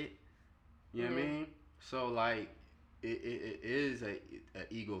got it. You know what I mean? So like, it is a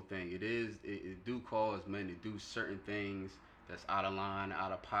ego thing. It do cause men to do certain things that's out of line,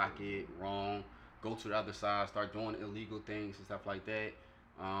 out of pocket, wrong. Go to the other side, start doing illegal things and stuff like that,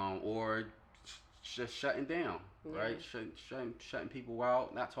 or just shutting down, right? Shutting people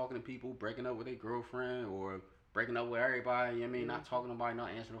out, not talking to people, breaking up with their girlfriend, or breaking up with everybody. You know what I mean? Not talking to nobody, not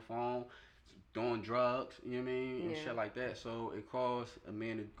answering the phone, doing drugs. You know what I mean? And shit like that. So it caused a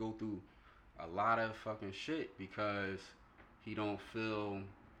man to go through a lot of fucking shit because he don't feel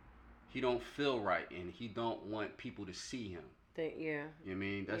right, and he don't want people to see him. Yeah. You know what I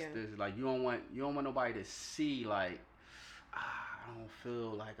mean? That's this, like you don't want nobody to see like I don't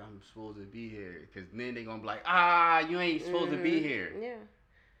feel like I'm supposed to be here, because then they gonna be like you ain't supposed to be here. Yeah.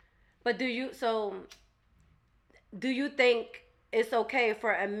 But do you think it's okay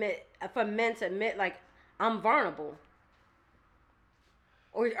for men to admit like I'm vulnerable?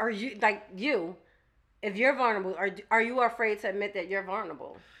 Or are you like if you're vulnerable, are you afraid to admit that you're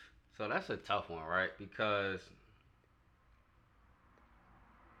vulnerable? So that's a tough one, right? Because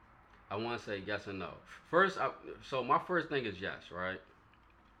I want to say yes and no. So my first thing is yes, right?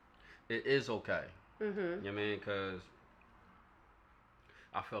 It is okay. Mm-hmm. You know what I mean? Because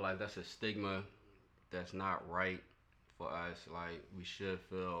I feel like that's a stigma that's not right for us. Like, we should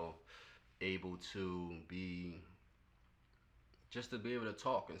feel able to be able to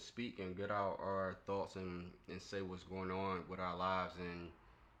talk and speak and get out our thoughts and say what's going on with our lives and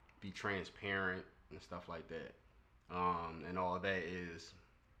be transparent and stuff like that. And all that is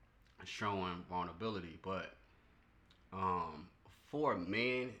showing vulnerability. But for a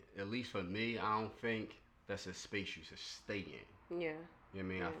man, at least for me, I don't think that's a space you should stay in. Yeah. You know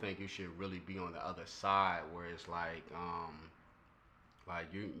what I mean? I think you should really be on the other side where it's like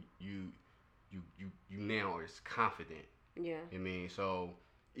you now is confident. Yeah. You know what I mean? So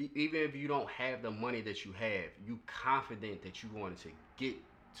even if you don't have the money that you have, you confident that you wanted to get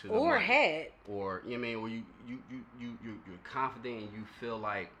to the or money. had Or you know what I mean? Or you're confident and you feel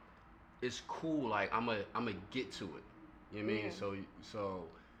like it's cool, like I'm a get to it. You know what I mean? So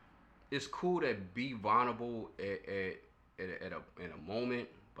it's cool to be vulnerable in a moment,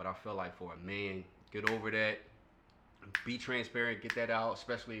 but I feel like for a man, get over that, be transparent, get that out,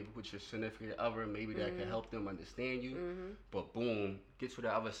 especially with your significant other, maybe that can help them understand you. But boom, get to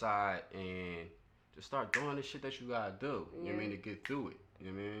the other side and just start doing the shit that you gotta do. You know what I mean? To get through it. You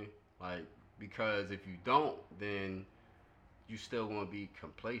know what I mean? Like, because if you don't, then you still gonna be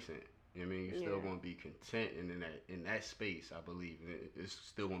complacent. You know what I mean? You're still gonna be content, and in that space, I believe it's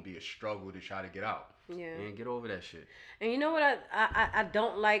still gonna be a struggle to try to get out. Yeah. And get over that shit. And you know what I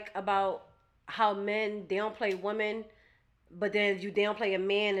don't like about how men downplay women, but then you downplay a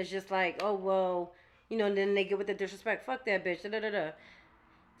man, it's just like, oh well, and then they get with the disrespect. Fuck that bitch. Da da da da.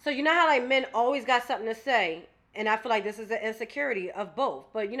 So you know how like men always got something to say, and I feel like this is an insecurity of both.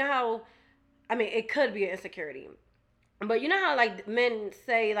 But you know how, I mean, it could be an insecurity. But you know how like men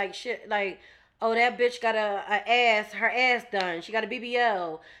say like shit like, oh, that bitch got her ass done. She got a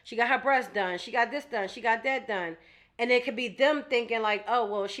BBL. She got her breast done. She got this done. She got that done. And it could be them thinking like, oh,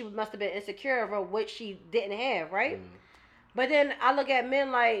 well, she must have been insecure over what she didn't have, right? But then I look at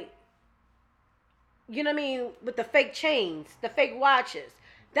men like, you know what I mean, with the fake chains, the fake watches.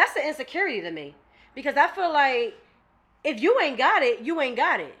 That's an insecurity to me. Because I feel like if you ain't got it, you ain't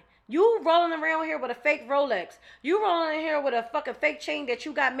got it. You rolling around here with a fake Rolex. You rolling in here with a fucking fake chain that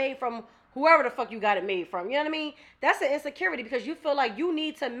you got made from whoever the fuck you got it made from. You know what I mean? That's an insecurity because you feel like you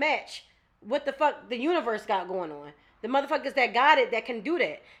need to match what the fuck the universe got going on. The motherfuckers that got it, that can do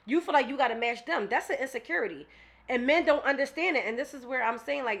that. You feel like you got to match them. That's an insecurity. And men don't understand it. And this is where I'm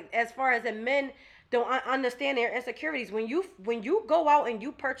saying, like, as far as the men don't understand their insecurities. When you go out and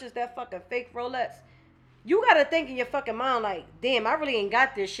you purchase that fucking fake Rolex, you got to think in your fucking mind, like, damn, I really ain't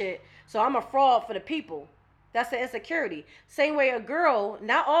got this shit. So I'm a fraud for the people. That's the insecurity. Same way a girl,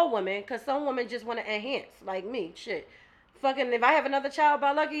 not all women, because some women just want to enhance, like me. Shit. Fucking, if I have another child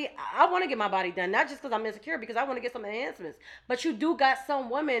by lucky, I want to get my body done. Not just because I'm insecure, because I want to get some enhancements. But you do got some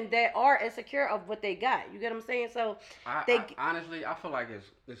women that are insecure of what they got. You get what I'm saying? So, honestly, I feel like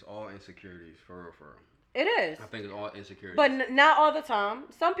it's all insecurities, for real, for real. It is. I think it's all insecurities. But not all the time.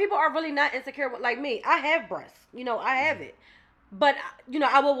 Some people are really not insecure like me. I have breasts. You know, I have it. But, you know,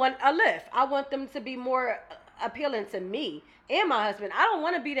 I will want a lift. I want them to be more appealing to me and my husband. I don't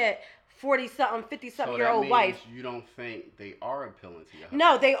want to be that 40-something, 50-something year old wife. You don't think they are appealing to you?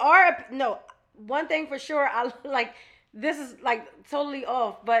 No, they are. No, one thing for sure, I like, this is like totally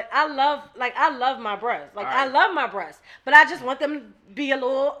off, but I love my breasts. Like, right. I love my breasts, but I just want them to be a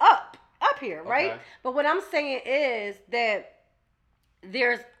little up here, right? Okay. But what I'm saying is that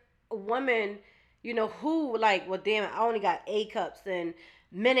there's a woman, you know, who like, well, damn it, I only got A cups and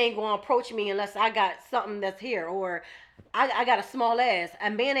men ain't gonna approach me unless I got something that's here, or I got a small ass. A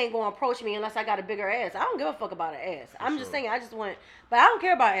man ain't gonna approach me unless I got a bigger ass. I don't give a fuck about an ass. I'm just saying, I just want, but I don't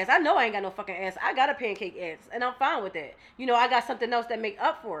care about ass. I know I ain't got no fucking ass. I got a pancake ass, and I'm fine with that. You know, I got something else that make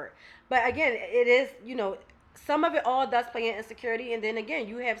up for it. But again, it is, you know, some of it all does play in insecurity, and then again,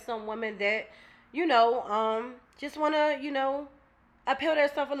 you have some women that, you know, just wanna, you know, uphill their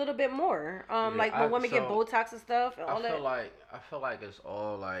stuff a little bit more. Like when women get Botox and stuff and all that. I feel like it's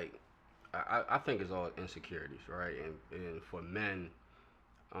all like, I think it's all insecurities, right? And for men,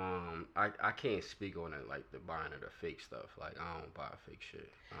 I can't speak on it like the buying of the fake stuff. Like, I don't buy fake shit.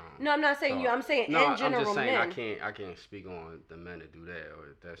 No, I'm not saying you. I'm saying in general, I'm just saying men. I can't speak on the men that do that,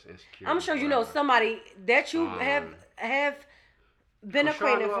 or that's insecurity. I'm sure you know somebody that you have been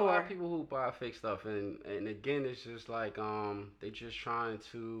acquainted for. A lot of people who buy fake stuff, and again, it's just like they just trying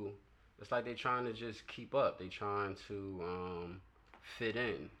to. It's like they trying to just keep up. They trying to fit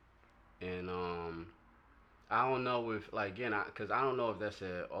in, and I don't know if, like, again, because I don't know if that's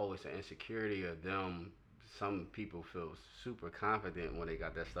always an insecurity of them. Some people feel super confident when they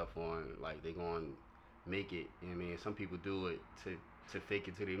got that stuff on, like they gonna make it. You know what I mean, some people do it to fake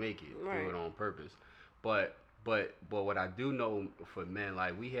it till they make it, right. Do it on purpose. But what I do know for men,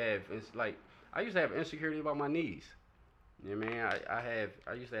 like I used to have insecurity about my knees. You know what I mean?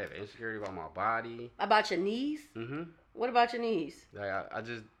 I used to have insecurity about my body. About your knees? Mm-hmm. What about your knees? Like I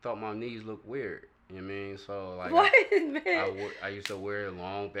just thought my knees looked weird. You know what I mean? So like what, man? I used to wear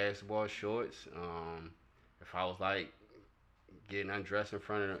long basketball shorts. If I was like getting undressed in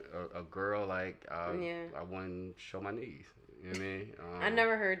front of a girl, like I wouldn't show my knees. You know what I mean? I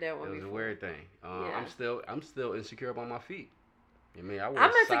never heard that one. It was before. A weird thing. I'm still insecure about my feet. You know what I mean?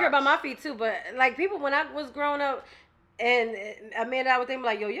 I'm insecure about my feet too, but like people when I was growing up, and Amanda, I would think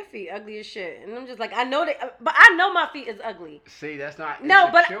like, yo, your feet ugly as shit, and I'm just like, I know that, but I know my feet is ugly. See, that's not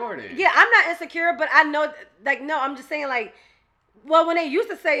insecure then. Yeah, I'm not insecure, but I know, like, no, I'm just saying like, well, when they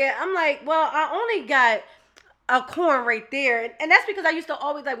used to say it, I'm like, well, I only got a corn right there, and that's because I used to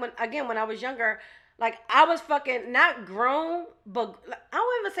always like when I was younger. Like, I was fucking not grown, but I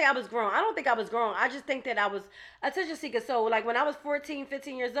don't even say I was grown. I don't think I was grown. I just think that I was attention seeker. So, like, when I was 14,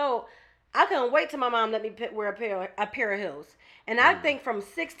 15 years old, I couldn't wait till my mom let me wear a pair of heels. And I think from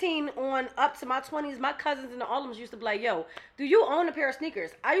 16 on up to my 20s, my cousins and all of them used to be like, yo, do you own a pair of sneakers?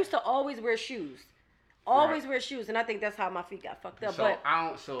 I used to always wear shoes. Always wear shoes. And I think that's how my feet got fucked up.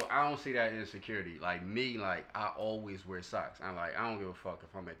 I don't see that insecurity. Like, me, like, I always wear socks. I'm like, I don't give a fuck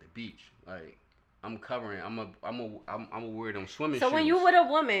if I'm at the beach. Like, I'm covering. I'm a wear them swimming shoes. So when you with a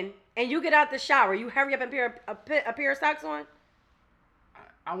woman and you get out the shower, you hurry up and put a pair of socks on?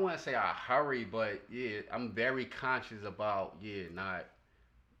 I wouldn't say I hurry, but yeah, I'm very conscious about not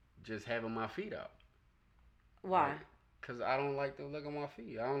just having my feet out. Why? Like, cause I don't like the look of my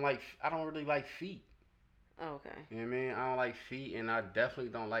feet. I don't really like feet. Oh, okay. You know what I mean? I don't like feet, and I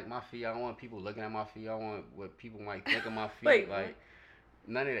definitely don't like my feet. I don't want people looking at my feet. I want what people might think of my feet. Wait, like.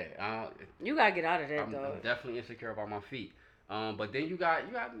 None of that. You gotta get out of that, I'm definitely insecure about my feet. But then you got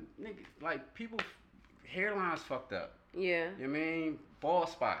niggas, like, people hairlines fucked up. Yeah. You know what I mean? bald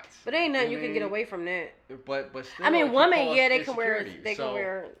spots. But ain't nothing you can get away from that. But still, I mean, women, yeah, they can wear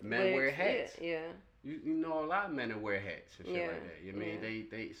men wear hats. Yeah. You know a lot of men that wear hats and shit yeah. like that. You mean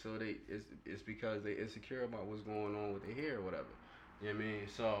it's because they insecure about what's going on with their hair or whatever. You know what I mean?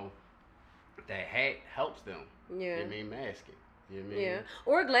 So that hat helps them. Yeah. You know what I mean? Mask it. You know what I mean? Yeah.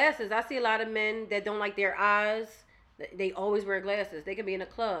 Or glasses. I see a lot of men that don't like their eyes. They always wear glasses. They can be in a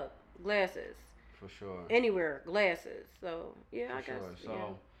club, glasses. For sure. Anywhere, glasses. So yeah, I guess.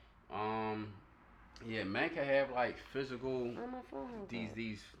 So, yeah, men can have like physical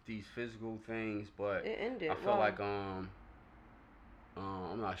these physical things, but it ended. I feel like I'm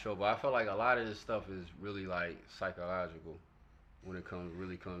not sure, but I feel like a lot of this stuff is really like psychological when it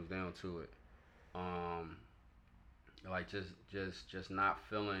comes down to it. Like just not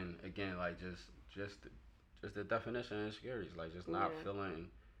feeling, again, like just the definition of insecurity is like just not feeling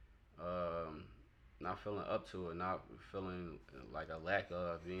up to it, not feeling like a lack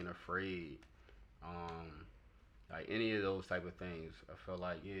of, being afraid, like any of those type of things. I feel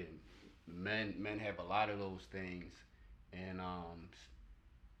like men have a lot of those things, and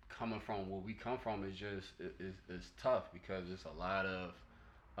coming from where we come from is just it's tough because there's a lot of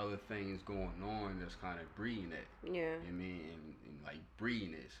other things going on that's kind of breeding it. Yeah. You know what I mean? And like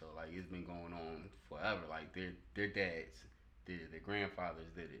breeding it. So like it's been going on forever. Like their dads did it, their grandfathers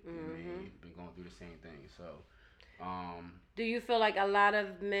did it. You know what I mean? Been going through the same thing. So do you feel like a lot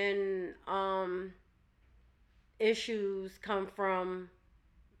of men issues come from,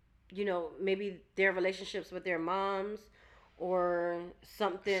 you know, maybe their relationships with their moms or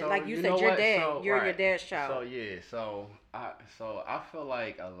something? So, like you said, your dad, so, you're your dad's child. So yeah, so I feel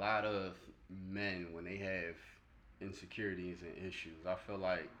like a lot of men, when they have insecurities and issues, I feel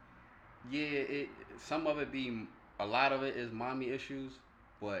like a lot of it is mommy issues,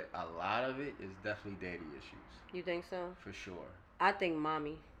 but a lot of it is definitely daddy issues. You think so? For sure. I think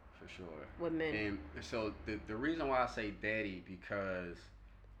mommy. For sure. With men. And so the reason why I say daddy, because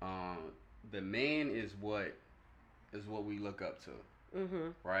the man is what we look up to.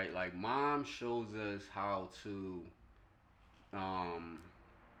 Mm-hmm. Right? Like mom shows us how to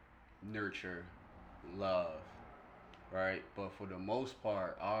nurture, love, right? But for the most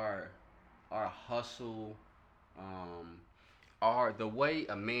part, our hustle, the way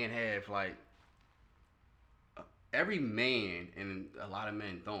a man have, like, every man, and a lot of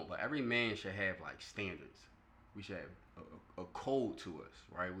men don't, but every man should have like standards. We should have a code to us,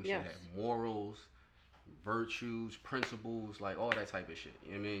 right? We should have morals, virtues, principles, like all that type of shit.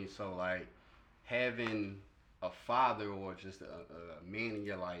 You know what I mean? So like having a father or just a man in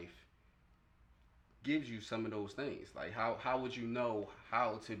your life gives you some of those things. Like how would you know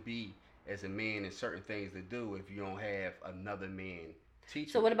how to be as a man and certain things to do if you don't have another man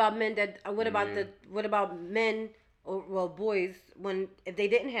teaching? So what about men what about men or boys if they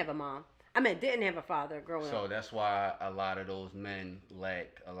didn't have a mom? I mean, didn't have a father growing up. So that's why a lot of those men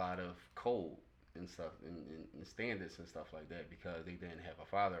lack a lot of code and stuff and standards and stuff like that, because they didn't have a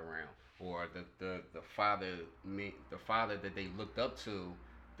father around, or the father that they looked up to,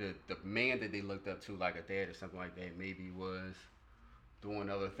 the man that they looked up to, like a dad or something like that, maybe was doing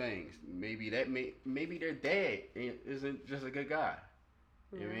other things. Maybe their dad isn't just a good guy.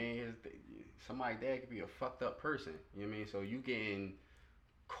 You know what I mean? Somebody's dad could be a fucked up person. You know what I mean? So you getting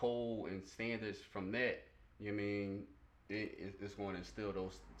code and standards from that, you know what I mean, it's going to instill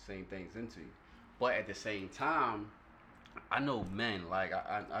those same things into you. But at the same time, I know men, like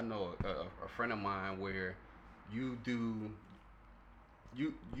I know a friend of mine where you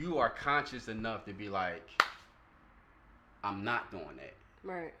are conscious enough to be like, I'm not doing that.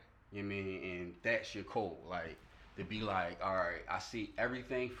 Right. You know what I mean? And that's your code. Like, to be like, all right, I see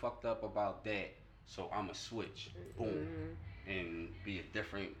everything fucked up about that, so I'm a switch. Boom. Mm-hmm. And be a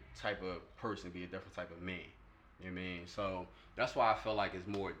different type of person, be a different type of man. You know what I mean? So that's why I feel like it's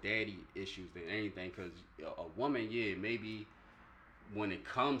more daddy issues than anything, because a woman, maybe when it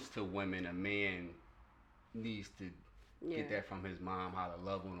comes to women, a man needs to get that from his mom, how to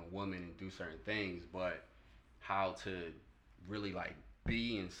love on a woman and do certain things, but how to really like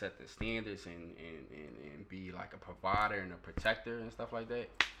be and set the standards and be like a provider and a protector and stuff like that,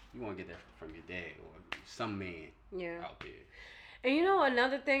 you want to get that from your dad or some man out there. And you know,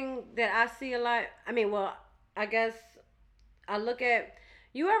 another thing that I see a lot, I mean, well, I guess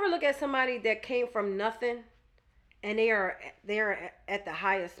you ever look at somebody that came from nothing and they're at the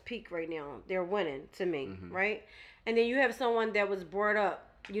highest peak right now, they're winning to me, right? And then you have someone that was brought up,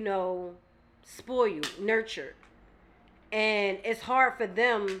 you know, spoiled, nurtured, and it's hard for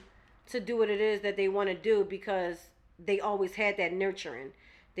them to do what it is that they want to do because they always had that nurturing.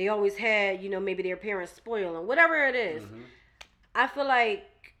 They always had, you know, maybe their parents spoiling, whatever it is. I feel like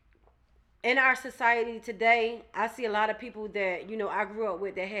in our society today, I see a lot of people that I grew up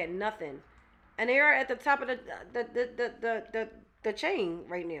with that had nothing, and they are at the top of the chain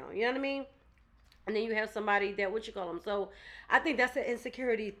right now. You know what I mean? And then you have somebody that what you call them. So I think that's an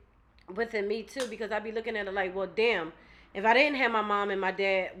insecurity within me too, because I be looking at it like, well, damn, if I didn't have my mom and my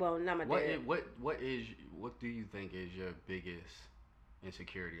dad, well, not my What dad. is, what do you think is your biggest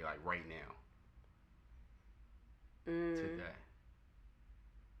insecurity like right now Mm, today?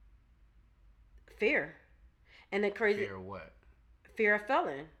 fear, and the crazy Fear what? fear of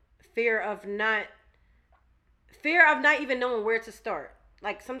felon, fear of not fear of not even knowing where to start.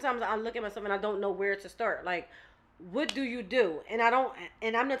 Like sometimes I look at myself and I don't know where to start. Like, what do you do? And I don't.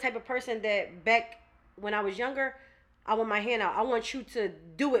 And I'm the type of person that back when I was younger, I want my hand out. I want you to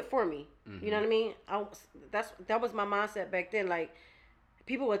do it for me. You know Mm-hmm. what I mean? That was my mindset back then. Like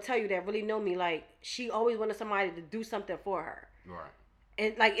people would tell you that really know me. Like she always wanted somebody to do something for her. Right.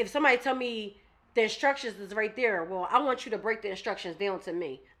 And like if somebody tell me the instructions is right there, well, I want you to break the instructions down to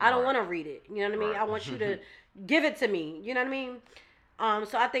me. I don't Right. want to read it. You know what I mean? Right. I want you to give it to me. You know what I mean?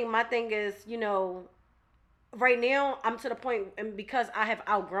 So I think my thing is, right now I'm to the point, and because I have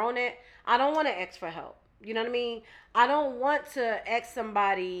outgrown it, I don't want to ask for help. You know what I mean? I don't want to ask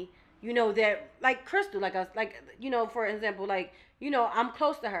somebody, that like Crystal, like us, like for example, like I'm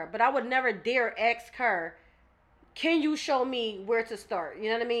close to her, but I would never dare ask her, can you show me where to start? You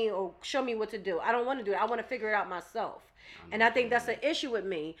know what I mean? Or show me what to do. I don't want to do it. I want to figure it out myself. I know And I what you think that's mean. an issue with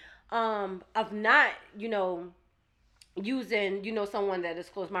me, of not, using, someone that is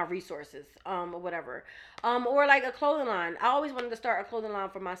close, my resources, or whatever. Or like a clothing line. I always wanted to start a clothing line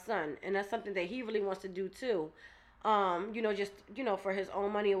for my son, and that's something that he really wants to do too. Just, for his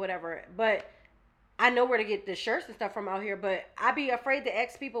own money or whatever. But I know where to get the shirts and stuff from out here, but I be afraid to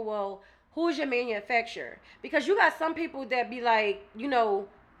ask people, well, who's your manufacturer? Because you got some people that be like,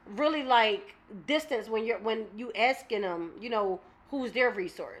 really like distance when you asking them, who's their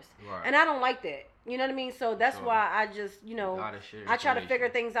resource. Right. And I don't like that. You know what I mean? So that's Sure. why I just, You gotta share I try to figure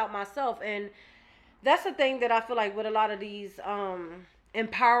information. things out myself. And that's the thing that I feel like with a lot of these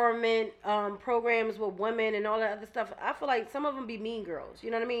empowerment programs with women and all that other stuff. I feel like some of them be mean girls. You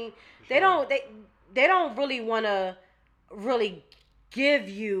know what I mean? They Sure. don't they don't really want to really give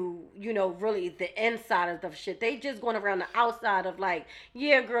you, really the inside of the shit. They just going around the outside of like,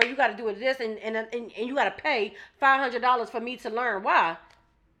 yeah, girl, you got to do it this, and you got to pay $500 for me to learn. Why?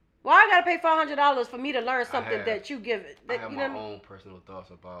 Why I gotta pay $500 for me to learn I something have that you give it? I That have you my know what I mean? own personal thoughts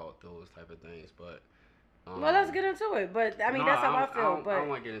about those type of things, but Well, let's um, get into it. But I mean, no, that's how I feel. I But don't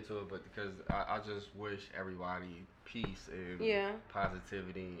want to get into it, but because I just wish everybody peace and yeah,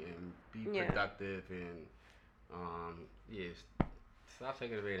 positivity and be yeah, productive and yes, stop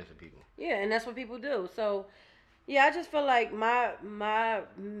taking advantage of people. yeah, and that's what people do. So yeah, I just feel like my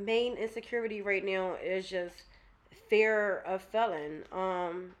main insecurity right now is just fear of felon.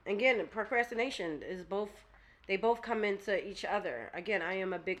 Again, procrastination is both. They both come into each other. Again, I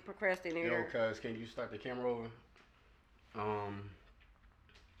am a big Yo, procrastinator. cuz, can you start the camera over? Um,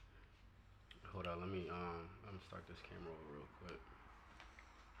 hold on, let me start this camera over real quick.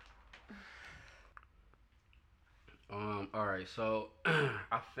 All right, so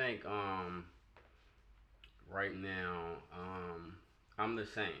I think right now I'm the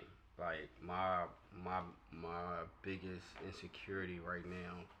same. Like my my biggest insecurity right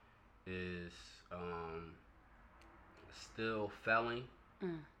now is still failing.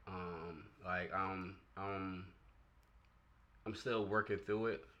 Mm. Like I'm still working through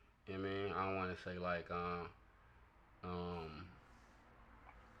it. You know what I mean? I don't want to say um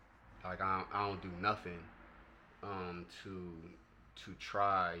like I don't do nothing to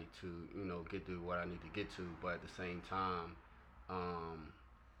try to get to what I need to get to, but at the same time um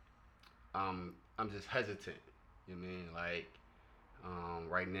I'm just hesitant. You know what I mean? Like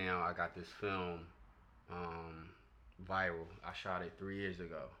right now I got this film um viral. I shot it 3 years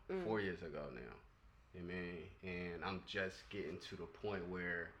ago, Mm. 4 years ago now. You know what I mean? And I'm just getting to the point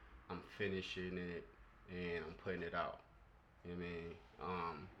where I'm finishing it and I'm putting it out. You know what I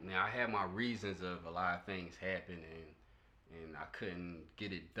mean? Now I had my reasons of a lot of things happening and I couldn't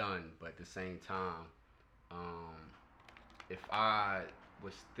get it done, but at the same time, um, if I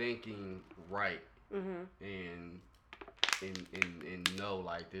was thinking right Mhm. and and know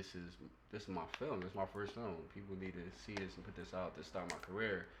like this is my film, this is my first film. People need to see this and put this out to start my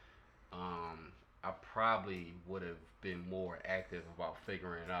career. I probably would have been more active about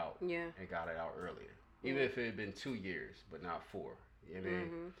figuring it out Yeah. and got it out earlier. Even Yeah. if it had been 2 years, but not four. You know what I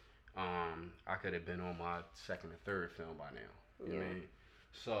mean? Mhm. I could have been on my second or third film by now. You know Yeah. what I mean?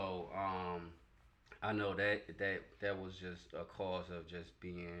 So, I know that was just a cause of just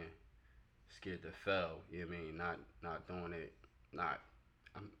being scared to fail. You know what I mean? Not doing it. Not.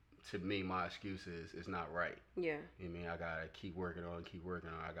 I'm, to me, my excuse is it's not right. Yeah. You know what I mean? I gotta keep working on.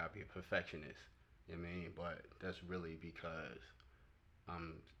 I gotta be a perfectionist. You know what I mean? But that's really because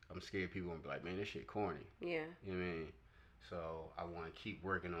I'm I'm scared people gonna be like, man, this shit corny. Yeah. You know what I mean? So I want to keep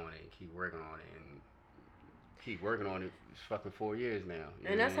working on it and keep working on it and keep working on it. It's fucking 4 years now. You know And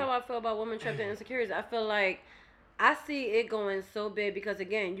what I that's mean? how I feel about women trapped in insecurities. I feel like I see it going so big because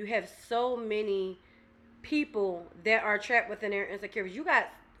again, you have so many people that are trapped within their insecurities. You got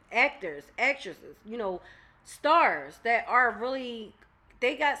actors, actresses, stars that are really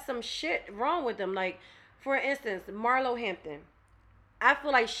they got some shit wrong with them. Like, for instance, Marlo Hampton. I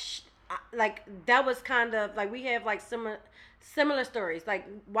feel like like that was kind of like we have like similar stories. Like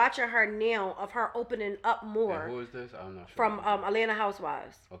watching her now of her opening up And more who is this? I'm not sure. from Atlanta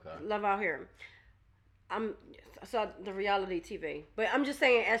Housewives. Okay. Love Out Here. I'm so the reality TV, but I'm just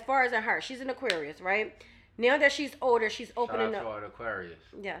saying as far as in her, she's an Aquarius, right? Now that she's older, she's opening Shout out up. to our Aquarius.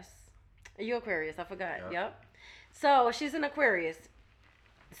 Yes, you Aquarius. I forgot. Yep. Yep. So she's an Aquarius.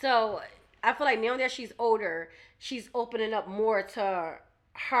 So I feel like now that she's older, she's opening up more to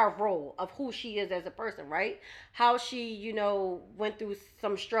her role of who she is as a person, right? How she, went through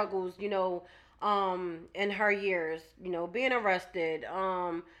some struggles, in her years, being arrested,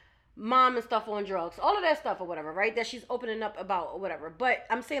 mom and stuff on drugs, all of that stuff or whatever, right? That she's opening up about or whatever. But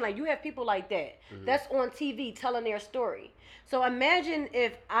I'm saying like you have people like that that's on TV telling their story. So imagine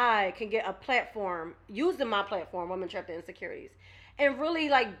if I can get a platform, using my platform, Women Trapped in Insecurities, and really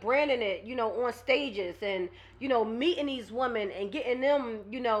like branding it, on stages and, meeting these women and getting them,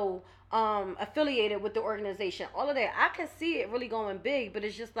 affiliated with the organization. All of that. I can see it really going big, but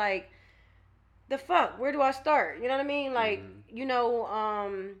it's just like, the fuck, where do I start? You know what I mean? Like,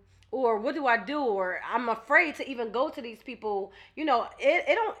 or what do I do? Or I'm afraid to even go to these people.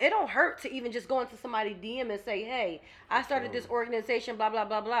 It don't hurt to even just go into somebody DM and say, hey, I started this organization, blah blah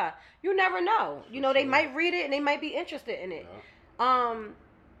blah blah. You never know. They might read it and they might be interested in it.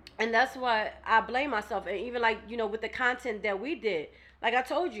 And that's why I blame myself. And even like, with the content that we did, like I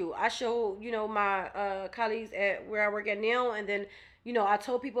told you, I showed, my colleagues at where I work at now, and then, I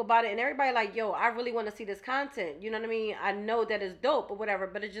told people about it, and everybody like, yo, I really want to see this content. You know what I mean? I know that it's dope or whatever,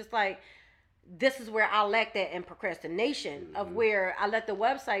 but it's just like, this is where I lack that in procrastination of where I let the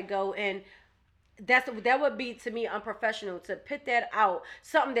website go, and that would be to me unprofessional to put that out,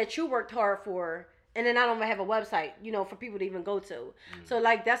 something that you worked hard for, and then I don't even have a website, for people to even go to. So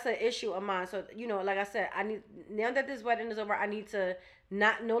like that's an issue of mine. So like I said, I need, now that this wedding is over, I need to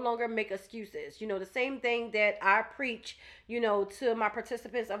no longer make excuses. The same thing that I preach, to my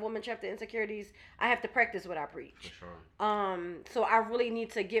participants of Women Trapped in Insecurities, I have to practice what I preach. For sure. So I really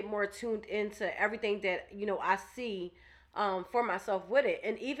need to get more tuned into everything that I see for myself with it,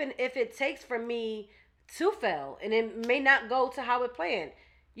 and even if it takes for me to fail, and it may not go to how it planned.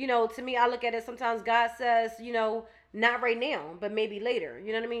 To me, I look at it sometimes God says, not right now, but maybe later.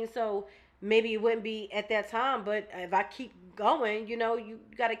 You know what I mean? So maybe it wouldn't be at that time, but if I keep going, you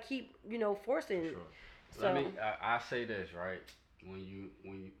got to keep, forcing. Sure. So I say this, right?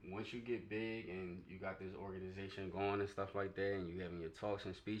 Once you get big and you got this organization going and stuff like that, and you having your talks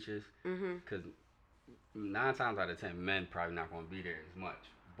and speeches, because 9 times out of 10, men probably not going to be there as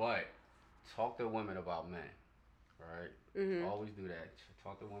much. But talk to women about men, right? Always do that.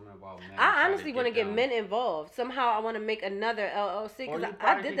 Talk to women about men. I honestly want to get men involved. Somehow I want to make another LLC because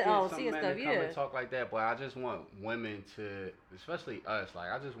I did the LLC and stuff. Come and talk like that, but I just want women to, especially us. Like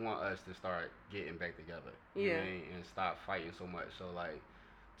I just want us to start getting back together. You know what I mean? And stop fighting so much. So like,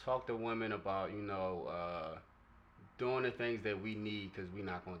 talk to women about doing the things that we need because we're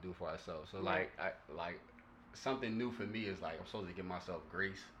not gonna do for ourselves. So like something new for me is like I'm supposed to give myself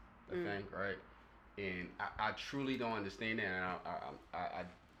grace. I think, right? And I truly don't understand that. And I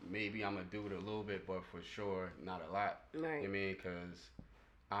maybe I'm gonna do it a little bit, but for sure not a lot. Right. You know what I mean? Because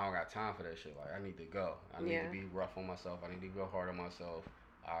I don't got time for that shit. Like I need to go. I need to be rough on myself. I need to go hard on myself.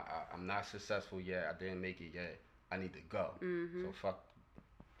 I'm not successful yet. I didn't make it yet. I need to go. So fuck.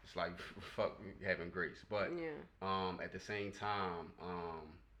 It's like fuck having grace. But at the same time,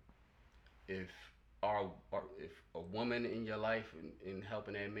 if if a woman in your life and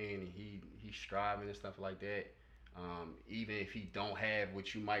helping that man and he's striving and stuff like that, even if he don't have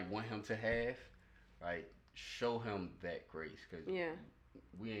what you might want him to have, like show him that grace because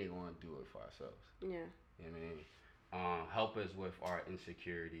we ain't gonna do it for ourselves. You know what I mean? Help us with our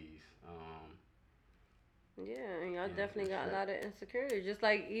insecurities. And y'all definitely got a lot of insecurity. Just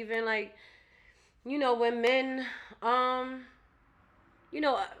like even like, when men,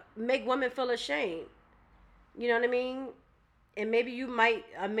 make women feel ashamed. You know what I mean? And maybe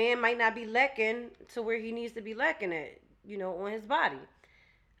a man might not be lacking to where he needs to be lacking at, on his body.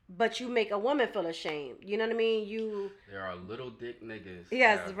 But you make a woman feel ashamed. You know what I mean? There are little dick niggas.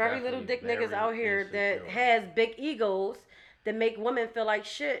 Yes, very little dick niggas out here that has big egos that make women feel like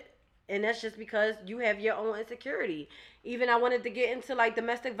shit. And that's just because you have your own insecurity. Even I wanted to get into like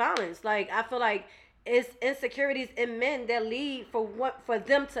domestic violence. Like I feel like it's insecurities in men that lead for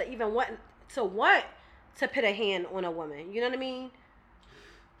them to even want to put a hand on a woman. You know what I mean?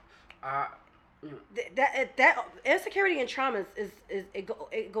 That insecurity and traumas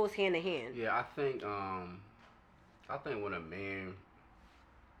it goes hand in hand. Yeah, I think when a man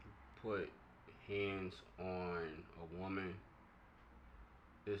put hands on a woman,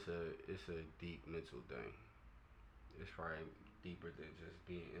 it's a deep mental thing. It's probably deeper than just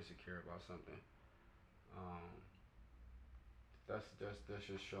being insecure about something. That's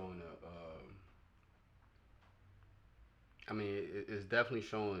just showing I mean, it's definitely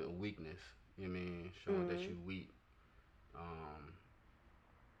showing a weakness. You know what I mean? Showing that you're weak.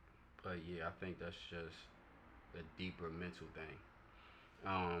 But yeah, I think that's just a deeper mental thing.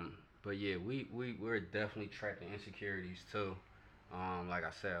 But yeah, we're definitely trapped in insecurities too. Like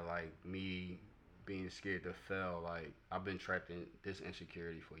I said, like me being scared to fail, like I've been trapped in this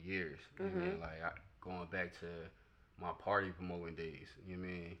insecurity for years. You know what I mean? Like going back to my party promoting days. You know what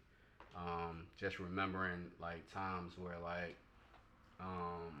I mean? Just remembering like times where like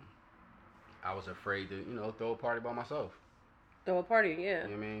I was afraid to throw a party by myself. Throw a party, yeah. You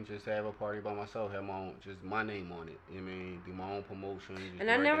know what I mean? Just have a party by myself, have my own, just my name on it. You know what I mean? Do my own promotion.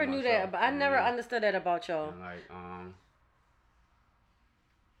 And I never knew that, but I never understood that about y'all. And like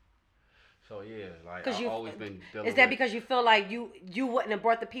so yeah, like I've always been dealing Is that because you feel like you wouldn't have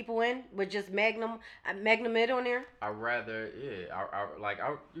brought the people in with just Magnum Med on there? I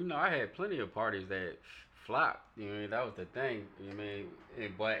had plenty of parties that flopped. You know what I mean? That was the thing. You know what I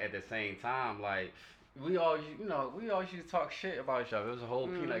mean? But at the same time, like we always used to talk shit about each other. It was a whole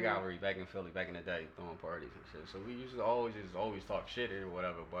peanut gallery back in Philly back in the day, throwing parties and shit. So we used to always talk shit or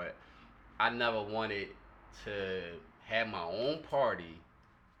whatever. But I never wanted to have my own party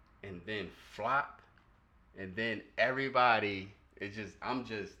and then flop, and then everybody. I'm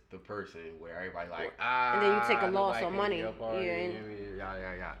just the person where everybody like and then you take a loss on money. Yeah.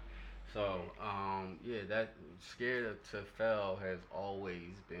 So that scared to fail has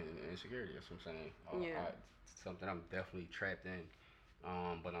always been an insecurity. That's what I'm saying. Something I'm definitely trapped in,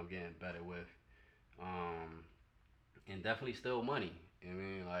 but I'm getting better with, and definitely still money. I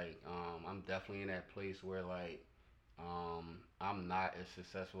mean, like I'm definitely in that place where like I'm not as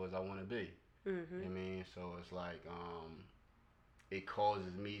successful as I want to be. You know what I mean? So it's like it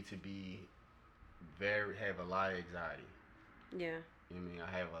causes me to have a lot of anxiety. Yeah. You know what I mean?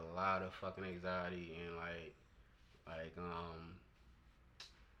 I have a lot of fucking anxiety and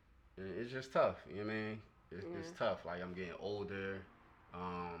it's just tough. You know what I mean? It's tough. Like I'm getting older.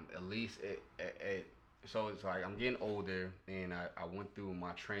 At least so it's like I'm getting older and I went through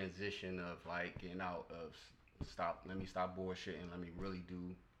my transition of like getting out of let me stop bullshitting, let me really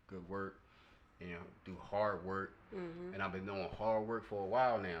do good work and do hard work. And I've been doing hard work for a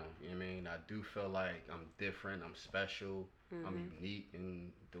while now. You know what I mean? I do feel like I'm different, I'm special, I'm unique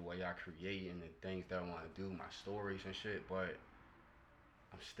in the way I create and the things that I want to do, my stories and shit, but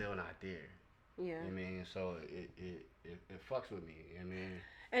I'm still not there. Yeah. You know what I mean? So it fucks with me. You know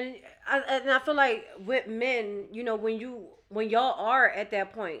what I mean? And I feel like with men, when y'all are at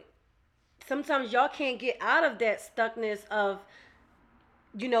that point, sometimes y'all can't get out of that stuckness of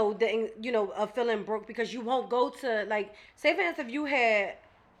of feeling broke because you won't go to, like, say for instance, if you had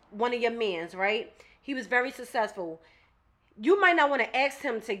one of your mans, right? He was very successful. You might not want to ask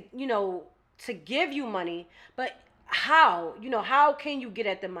him to give you money, but how? How can you get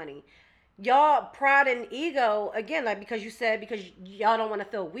at the money? Y'all pride and ego, again, like because y'all don't want to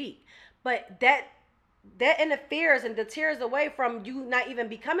feel weak. But that interferes and deters away from you not even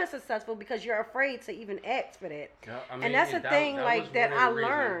becoming successful because you're afraid to even ask for that. Yeah, I mean, and that's the thing that I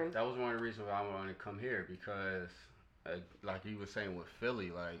learned. That was one of the reasons why I wanted to come here because, like you were saying with Philly,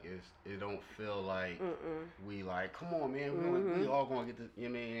 like it don't feel like we like, come on, man, we all gonna get this. You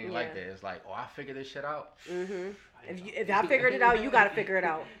know what I mean? Like that. It's like, I figured this shit out. If I figured it out, you gotta figure it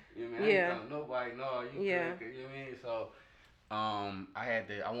out. You know what I mean? Yeah. Nobody know. You know what I mean? So.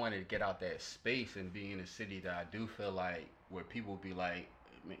 I wanted to get out that space and be in a city that I do feel like where people be like,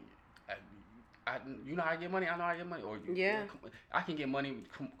 you know how I get money? I know how I get money. Or I can get money.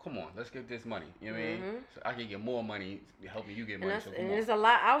 Come on, let's get this money. You know what I mean? So I can get more money helping you get money. And there's a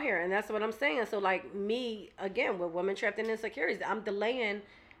lot out here, and that's what I'm saying. So like me, again, with women trapped in insecurities, I'm delaying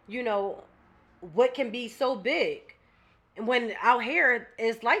you know, what can be so big. And when out here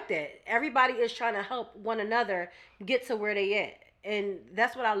it's like that. Everybody is trying to help one another get to where they at. And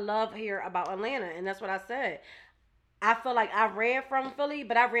that's what I love here about Atlanta. And that's what I said. I feel like I ran from Philly,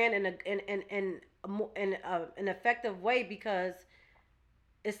 but I ran in an effective way because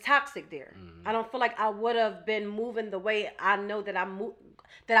it's toxic there. I don't feel like I would have been moving the way I know that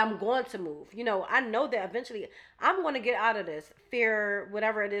that I'm going to move. You know, I know that eventually I'm going to get out of this fear,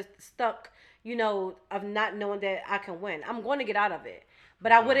 whatever it is, stuck. You know, of not knowing that I can win. I'm going to get out of it,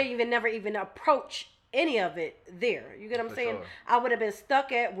 but I would have never even approached any of it there. You get what I'm saying? Sure. I would have been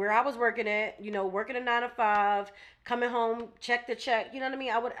stuck at where I was working at. You know, working a 9 to 5, coming home, check to check. You know what I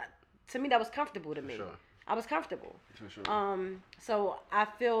mean? I would. To me, that was comfortable to me. Sure. I was comfortable. For sure. So I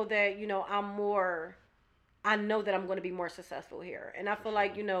feel that, you know, I know that I'm going to be more successful here. And I feel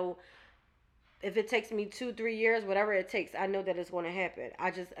like, you know, if it takes me 2-3 years, whatever it takes, I know that it's going to happen.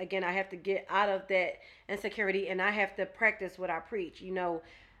 I have to get out of that insecurity, and I have to practice what I preach, you know.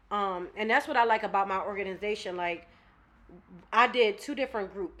 And that's what I like about my organization. Like, I did 2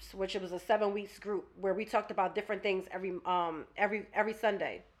 different groups, which it was a 7 weeks group where we talked about different things every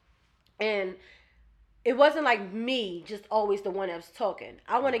Sunday. And it wasn't like me just always the one that was talking.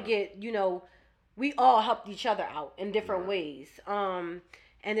 I want to get, you know, we all helped each other out in different ways.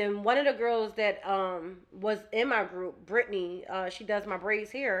 And then one of the girls that was in my group, Brittany, she does my braids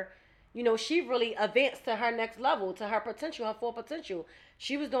here. You know, she really advanced to her next level, to her potential, her full potential.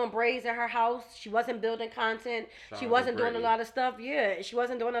 She was doing braids at her house. She wasn't building content. She wasn't doing a lot of stuff. Yeah, she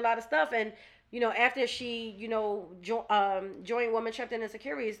wasn't doing a lot of stuff. And, you know, after she, you know, joined Women Trapped in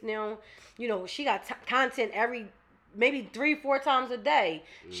Insecurities, now, you know, she got content maybe 3-4 times a day.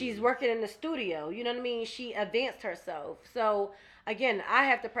 She's working in the studio. You know what I mean? She advanced herself. So, again, I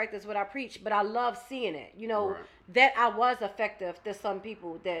have to practice what I preach, but I love seeing it. You know, that I was effective to some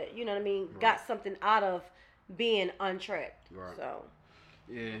people that, you know what I mean, got something out of being untrapped. Right. So.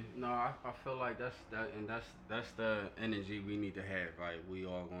 Yeah, no, I feel like that's the energy we need to have. Like, we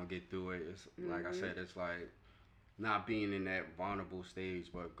all gonna get through it. It's like I said, it's like not being in that vulnerable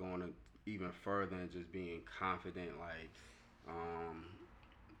stage, but going to even further and just being confident, like,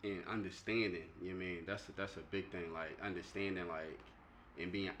 and understanding. You know what I mean? That's a big thing. Like, understanding, like,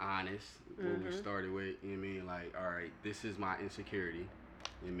 and being honest. What we started with. You know what I mean? Like, all right, this is my insecurity.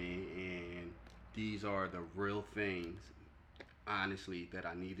 You know what I mean? And these are the real things, honestly, that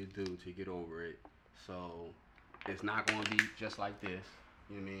I need to do to get over it. So it's not going to be just like this.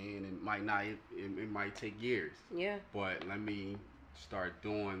 You know what I mean? And it might not. It might take years. Yeah. But let me start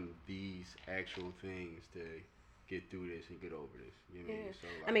doing these actual things to get through this and get over this. You know what I mean? So,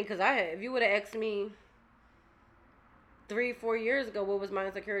 like, I mean, because if you would have asked me 3-4 years ago what was my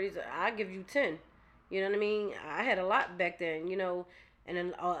insecurities, I'd give you 10. You know what I mean? I had a lot back then, you know, and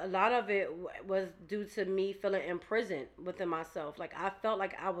then a lot of it was due to me feeling imprisoned within myself. Like, I felt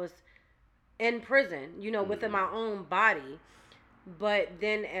like I was in prison, you know, within my own body. But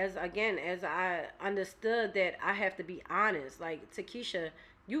then as I understood that I have to be honest, like, Takesha,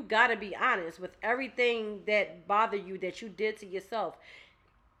 you got to be honest with everything that bothered you, that you did to yourself.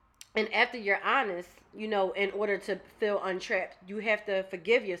 And after you're honest, you know, in order to feel untrapped, you have to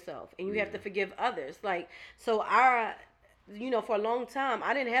forgive yourself and you have to forgive others. Like, so you know, for a long time,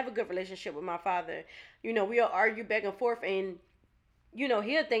 I didn't have a good relationship with my father. You know, we'll argue back and forth, and, you know,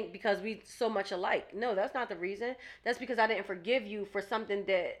 he'll think because we so much alike. No, that's not the reason. That's because I didn't forgive you for something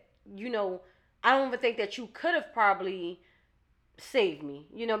that, you know, I don't even think that you could have probably saved me.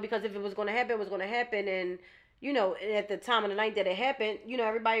 You know, because if it was going to happen, it was going to happen. And, you know, at the time of the night that it happened, you know,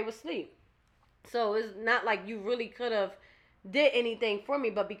 everybody was asleep. So it's not like you really could have did anything for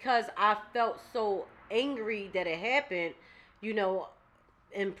me. But because I felt so angry that it happened, you know,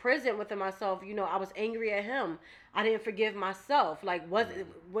 in prison within myself, you know, I was angry at him. I didn't forgive myself. Like, was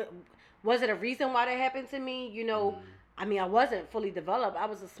it a reason why that happened to me? You know, I mean, I wasn't fully developed. I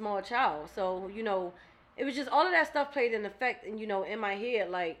was a small child. So, you know, it was just all of that stuff played an effect, and, you know, in my head.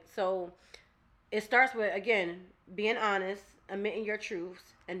 Like, so it starts with, again, being honest, admitting your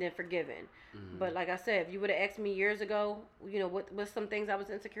truths, and then forgiving. But like I said, if you would have asked me years ago, you know, what's some things I was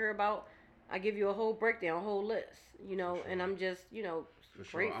insecure about, I give you a whole breakdown, a whole list, you know, and I'm just, you know, for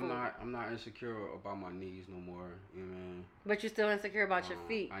sure. Grateful. I'm not insecure about my knees no more. You know what I mean? But you're still insecure about your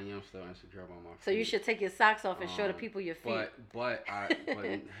feet. I am still insecure about my feet. So you should take your socks off and show the people your feet. But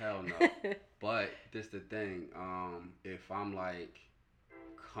hell no. But this the thing. If I'm like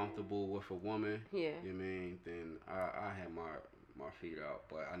comfortable with a woman, you know what I mean, then I have my feet out.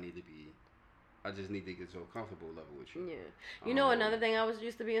 But I just need to get to a comfortable level with you. Yeah. You know, another thing I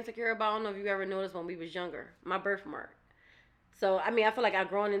used to be insecure about, I don't know if you ever noticed when we was younger, my birthmark. So I mean, I feel like I've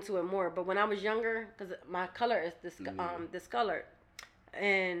grown into it more. But when I was younger, because my color is discolored,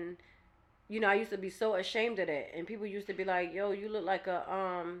 and I used to be so ashamed of that, and people used to be like, "Yo, you look like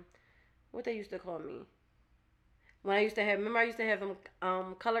a what they used to call me." When I used to have, remember I used to have them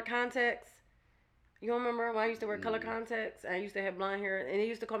color contacts. You don't remember when I used to wear color contacts? And I used to have blonde hair, and they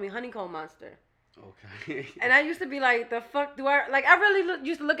used to call me honeycomb monster. Okay. And I used to be like, the fuck do I... Like, I really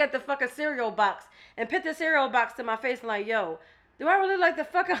used to look at the fucking cereal box and put the cereal box to my face and like, yo, do I really like the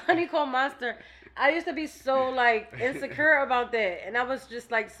fucking honeycomb monster? I used to be so, like, insecure about that. And I was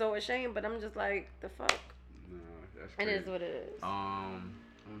just, like, so ashamed. But I'm just like, the fuck? No, that's crazy. It is what it is. I'm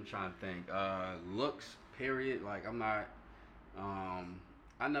trying to think. Looks, period. Like, I'm not...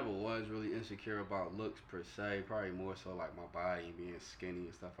 I never was really insecure about looks per se. Probably more so like my body being skinny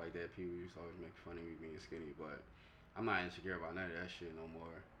and stuff like that. People used to always make fun of me being skinny, but I'm not insecure about none of that shit no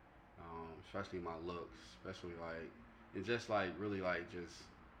more. Especially my looks, especially like, and just like really like just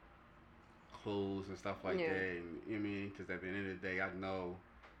clothes and stuff like that. And you know what I mean? Because at the end of the day, I know,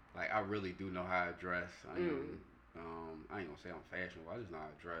 like I really do know how to dress. I ain't gonna say I'm fashionable. I just know how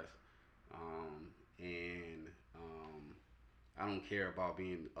to dress. I don't care about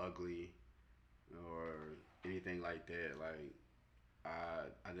being ugly or anything like that. Like, I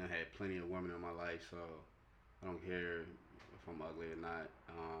done had plenty of women in my life, so I don't care if I'm ugly or not.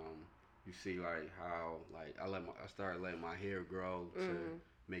 You see, like, how, like, I started letting my hair grow to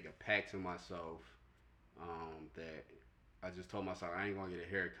make a pact to myself that I just told myself I ain't gonna get a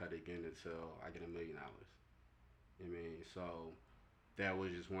haircut again until I get $1 million. You know what I mean? So that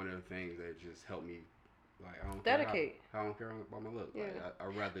was just one of the things that just helped me. Like, I don't dedicate. I don't care about my look. Yeah. Like, I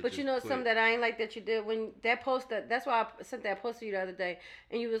rather. But just something that I ain't like that you did when that post that's why I sent that post to you the other day,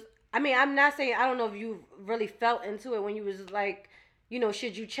 and you was. I mean, I'm not saying I don't know if you really felt into it when you was like,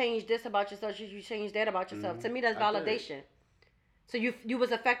 should you change this about yourself? Should you change that about yourself? To me, that's validation. So you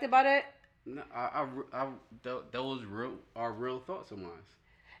was affected by that? No, those are real thoughts of mine.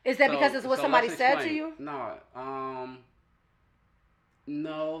 Is that because it's what somebody said to you? No,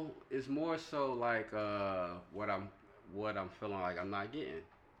 no, it's more so like what I'm feeling like I'm not getting.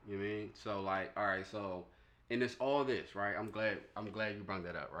 You know what I mean? So like, all right, so and it's all this, right? I'm glad you brought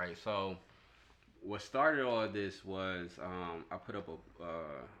that up, right? So what started all of this was I put up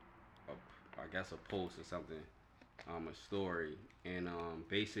I guess a post or something, a story, and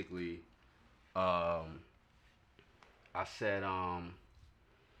basically I said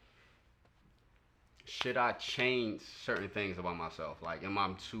should I change certain things about myself? Like, am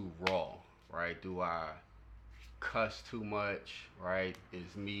I too raw, right? Do I cuss too much, right?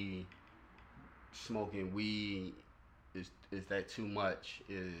 Is me smoking weed, is that too much?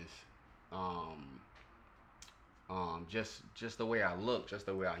 Is just the way I look, just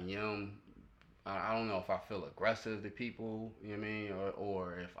the way I am. I don't know if I feel aggressive to people, you know what I mean?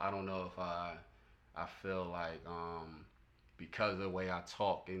 Or if I don't know if I feel like because of the way I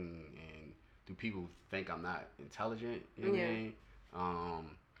talk and do people think I'm not intelligent? You know what I mean?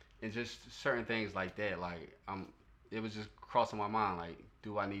 And just certain things like that. Like it was just crossing my mind. Like,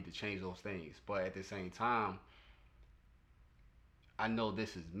 do I need to change those things? But at the same time, I know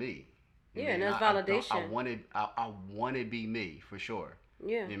this is me. And that's validation. I want to be me for sure. Yeah.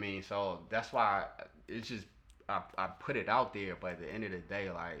 You know what I mean? So that's why it's just I put it out there. But at the end of the day,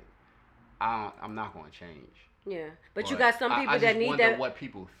 like I'm not going to change. Yeah, but you got some people that need that. I just wonder what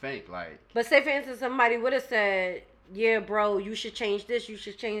people think, like. But say, for instance, somebody would have said, yeah, bro, you should change this, you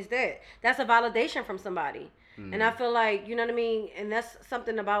should change that. That's a validation from somebody. Mm-hmm. And I feel like, you know what I mean? And that's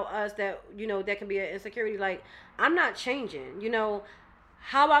something about us that, that can be an insecurity. Like, I'm not changing,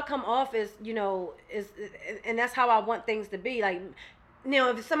 How I come off is, and that's how I want things to be. Like,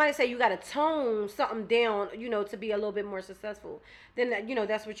 if somebody say you got to tone something down, to be a little bit more successful, then,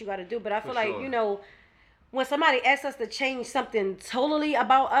 that's what you got to do. But I feel like, when somebody asks us to change something totally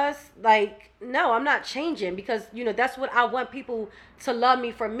about us, like, no, I'm not changing because, that's what I want people to love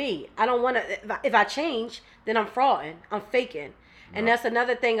me for me. I don't want to, if I change, then I'm frauding, I'm faking. And that's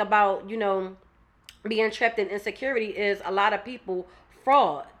another thing about, being trapped in insecurity is a lot of people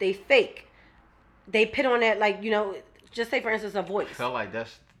fraud, they fake. They put on that, like, just say, for instance, a voice. I feel like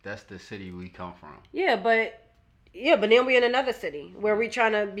that's the city we come from. Yeah, but then we're in another city where we're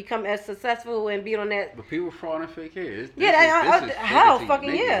trying to become as successful and be on that. But people fraud and fake hair. That's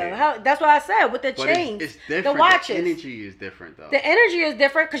what I said with the chains, it's different. The watches. The energy is different, though. The energy is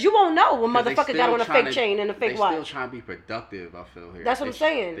different because you won't know when motherfucker got on a fake chain and a fake watch. They still trying to be productive. I feel here. That's what I'm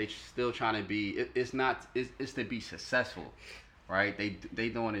saying. They still trying to be. It's to be successful, right? They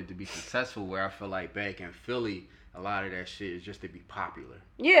doing it to be successful. Where I feel like back in Philly, a lot of that shit is just to be popular.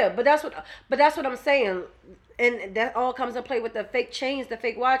 Yeah, but that's what I'm saying, and that all comes into play with the fake chains, the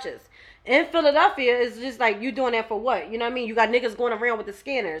fake watches. In Philadelphia, it's just like you doing that for what? You know what I mean? You got niggas going around with the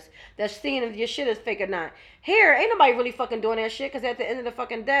scanners that's seeing if your shit is fake or not. Here, ain't nobody really fucking doing that shit because at the end of the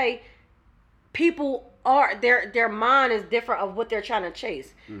fucking day, people are their mind is different of what they're trying to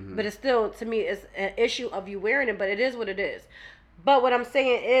chase. Mm-hmm. But it's still, to me, it's an issue of you wearing it. But it is what it is. But what I'm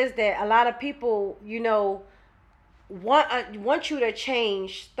saying is that a lot of people, want you to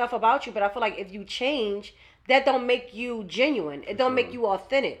change stuff about you, but I feel like if you change, that don't make you genuine. It don't make you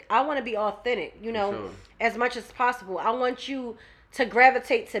authentic. I want to be authentic, as much as possible. I want you to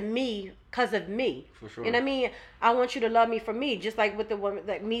gravitate to me because of me. For sure. You know what I mean? I want you to love me for me, just like with the woman,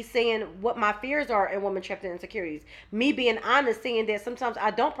 like me saying what my fears are in women trapped in insecurities. Me being honest, saying that sometimes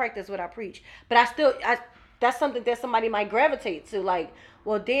I don't practice what I preach, but that's something that somebody might gravitate to. Like,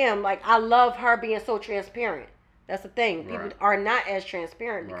 well, damn, like I love her being so transparent. That's the thing. People are not as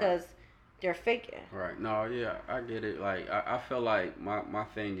transparent because they're faking. Right. No, yeah, I get it. Like, I feel like my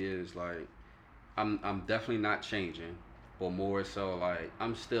thing is, like, I'm definitely not changing, but more so, like,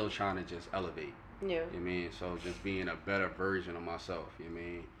 I'm still trying to just elevate. Yeah. You know what I mean? So, just being a better version of myself. You know what I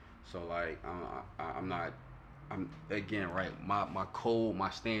mean? So, like, I'm again, right, my code, my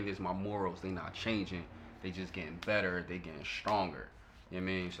standards, my morals, they not changing. They just getting better. They getting stronger. You know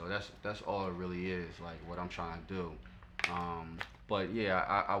what I mean? So that's all it really is, like what I'm trying to do. But yeah,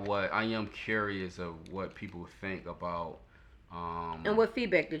 I am curious of what people think about. And what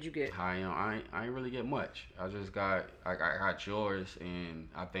feedback did you get? I ain't really get much. I just got I got yours, and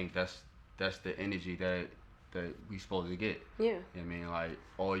I think that's the energy that we supposed to get. Yeah. You know what I mean? Like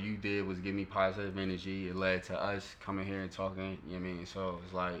all you did was give me positive energy. It led to us coming here and talking. You know what I mean? So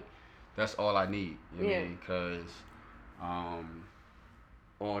it's like that's all I need. You know what I mean? Because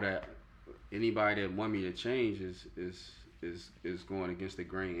all that anybody that want me to change is going against the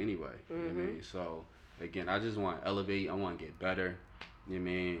grain anyway. You know what I mean? So again, I just want to elevate. I want to get better. You know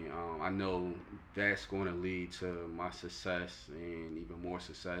what I mean? I know that's going to lead to my success and even more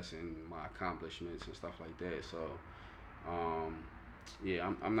success and my accomplishments and stuff like that. So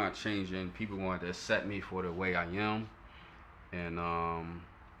yeah, I'm not changing. People want to accept me for the way I am, and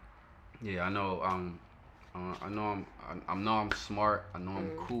yeah, I know I'm smart. I know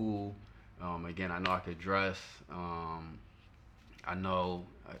I'm cool. Again, I know I could dress. I know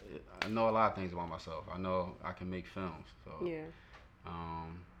a lot of things about myself. I know I can make films. So yeah.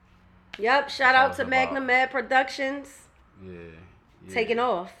 Yep. Shout out to Magnum Med Productions. Yeah. Taking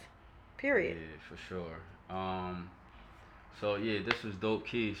off. Period. Yeah, for sure. So yeah, this was dope,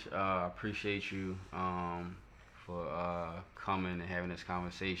 Keish. I appreciate you for coming and having this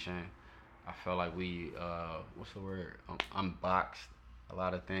conversation. I felt like we what's the word? Unboxed a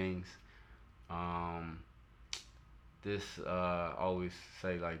lot of things. This I always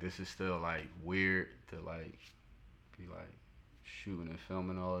say like this is still like weird to like be like shooting and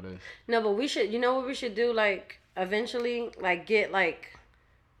filming all of this. No, but we should. You know what we should do? Like eventually, like get like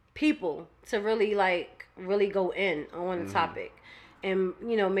people to really go in on the topic, and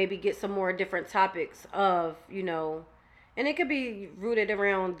maybe get some more different topics of And it could be rooted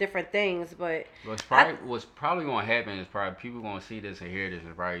around different things, but what's probably going to happen is probably people going to see this and hear this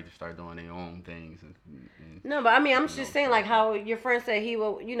and probably start doing their own things. No, but I mean, I'm just saying like how your friend said he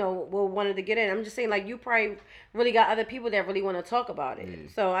will wanted to get in. I'm just saying like you probably really got other people that really want to talk about it. Yeah.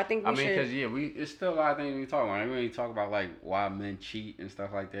 So I think we should. Because it's still a lot of things we talk about. I mean, we talk about like why men cheat and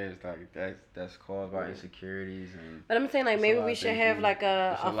stuff like that. It's like that's caused by insecurities and. But I'm saying like maybe we should have like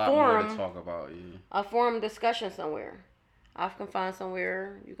a forum to talk about. Yeah. A forum discussion somewhere. I can find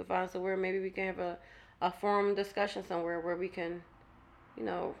somewhere. You can find somewhere. Maybe we can have a forum discussion somewhere where we can,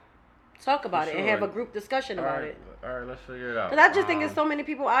 talk about it and have a group discussion about it. All right, let's figure it out. Because I just think there's so many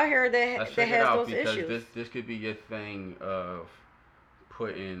people out here that has those issues. This could be your thing of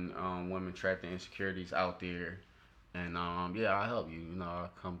putting women trapped in insecurities out there, and yeah, I'll help you. I'll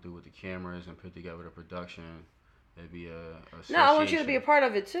come through with the cameras and put together the production. It'd be a no. I want you to be a part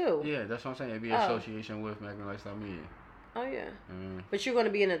of it too. Yeah, that's what I'm saying. It'd be an association with Magnum Lifestyle Media. Oh yeah. But you're going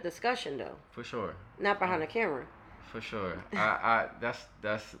to be in a discussion though. For sure. Not behind the camera. For sure. That's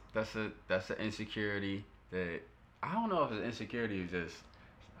an insecurity that I don't know if it's insecurity or just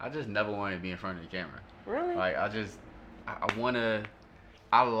I just never wanted to be in front of the camera. Really? Like I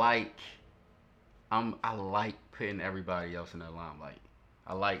like putting everybody else in the limelight.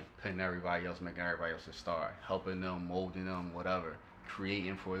 I like putting everybody else, making everybody else a star, helping them, molding them, whatever,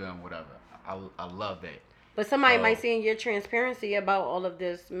 creating for them, whatever. I love that. But somebody might see in your transparency about all of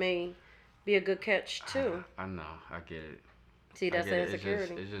this may be a good catch too. I know, I get it. See, that's an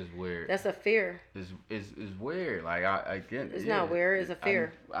insecurity. It's just weird. That's a fear. It's weird. Like I get it. It's not weird. It's a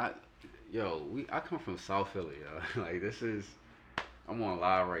fear. I come from South Philly, yo. Like this is, I'm on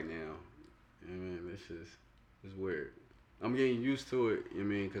live right now. I mean, it's weird. I'm getting used to it. I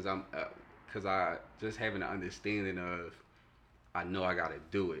mean, cause I just having an understanding of, I know I gotta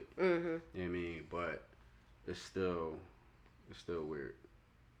do it. Mhm. You know what I mean? But it's still weird.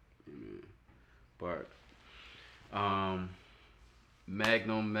 You know what I mean? But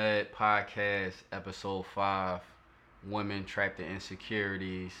Magnum Med Podcast, episode 5, Women Trapped in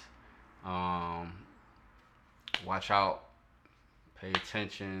Insecurities. Watch out, pay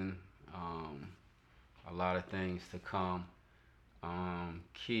attention. A lot of things to come.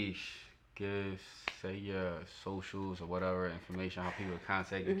 Keish, say your socials or whatever information, how people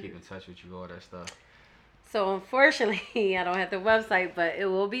contact you, keep in touch with you, all that stuff. So unfortunately, I don't have the website, but it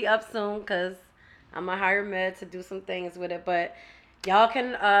will be up soon because I'm gonna hire Med to do some things with it. But y'all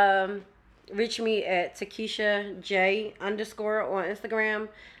can reach me at Takisha J _ on Instagram.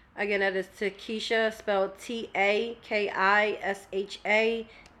 Again, that is Takisha, spelled TAKISHA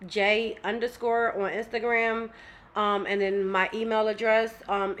J _ on Instagram. And then my email address,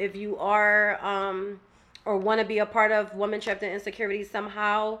 if you are or want to be a part of Women Trapped in Insecurities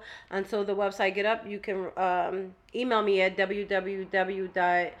somehow until the website get up, you can email me at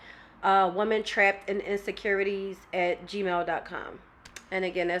www.womentrappedinsecurities@gmail.com. And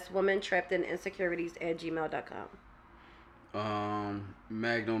again, that's womentrappedinsecurities@gmail.com.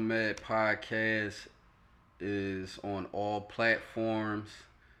 Magnum Med Podcast is on all platforms.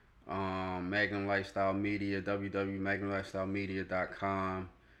 Magnum Lifestyle Media, www.magnumlifestylemedia.com.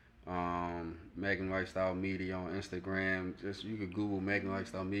 Magnum Lifestyle Media on Instagram. Just you could Google Magnum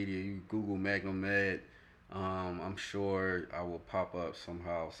Lifestyle Media. You could Google Magnum Med. I'm sure I will pop up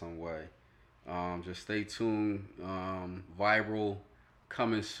somehow, some way. Just stay tuned. Viral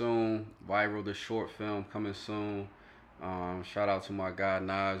coming soon. Viral, the short film, coming soon. Shout out to my guy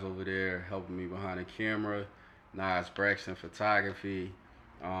Nas over there helping me behind the camera. Nas Braxton Photography.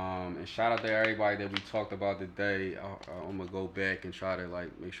 And shout out to everybody that we talked about today. I'm gonna go back and try to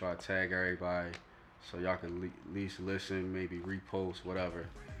make sure I tag everybody so y'all can at least listen, maybe repost, whatever.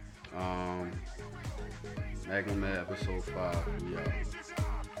 Magnum Med episode 5. Yeah.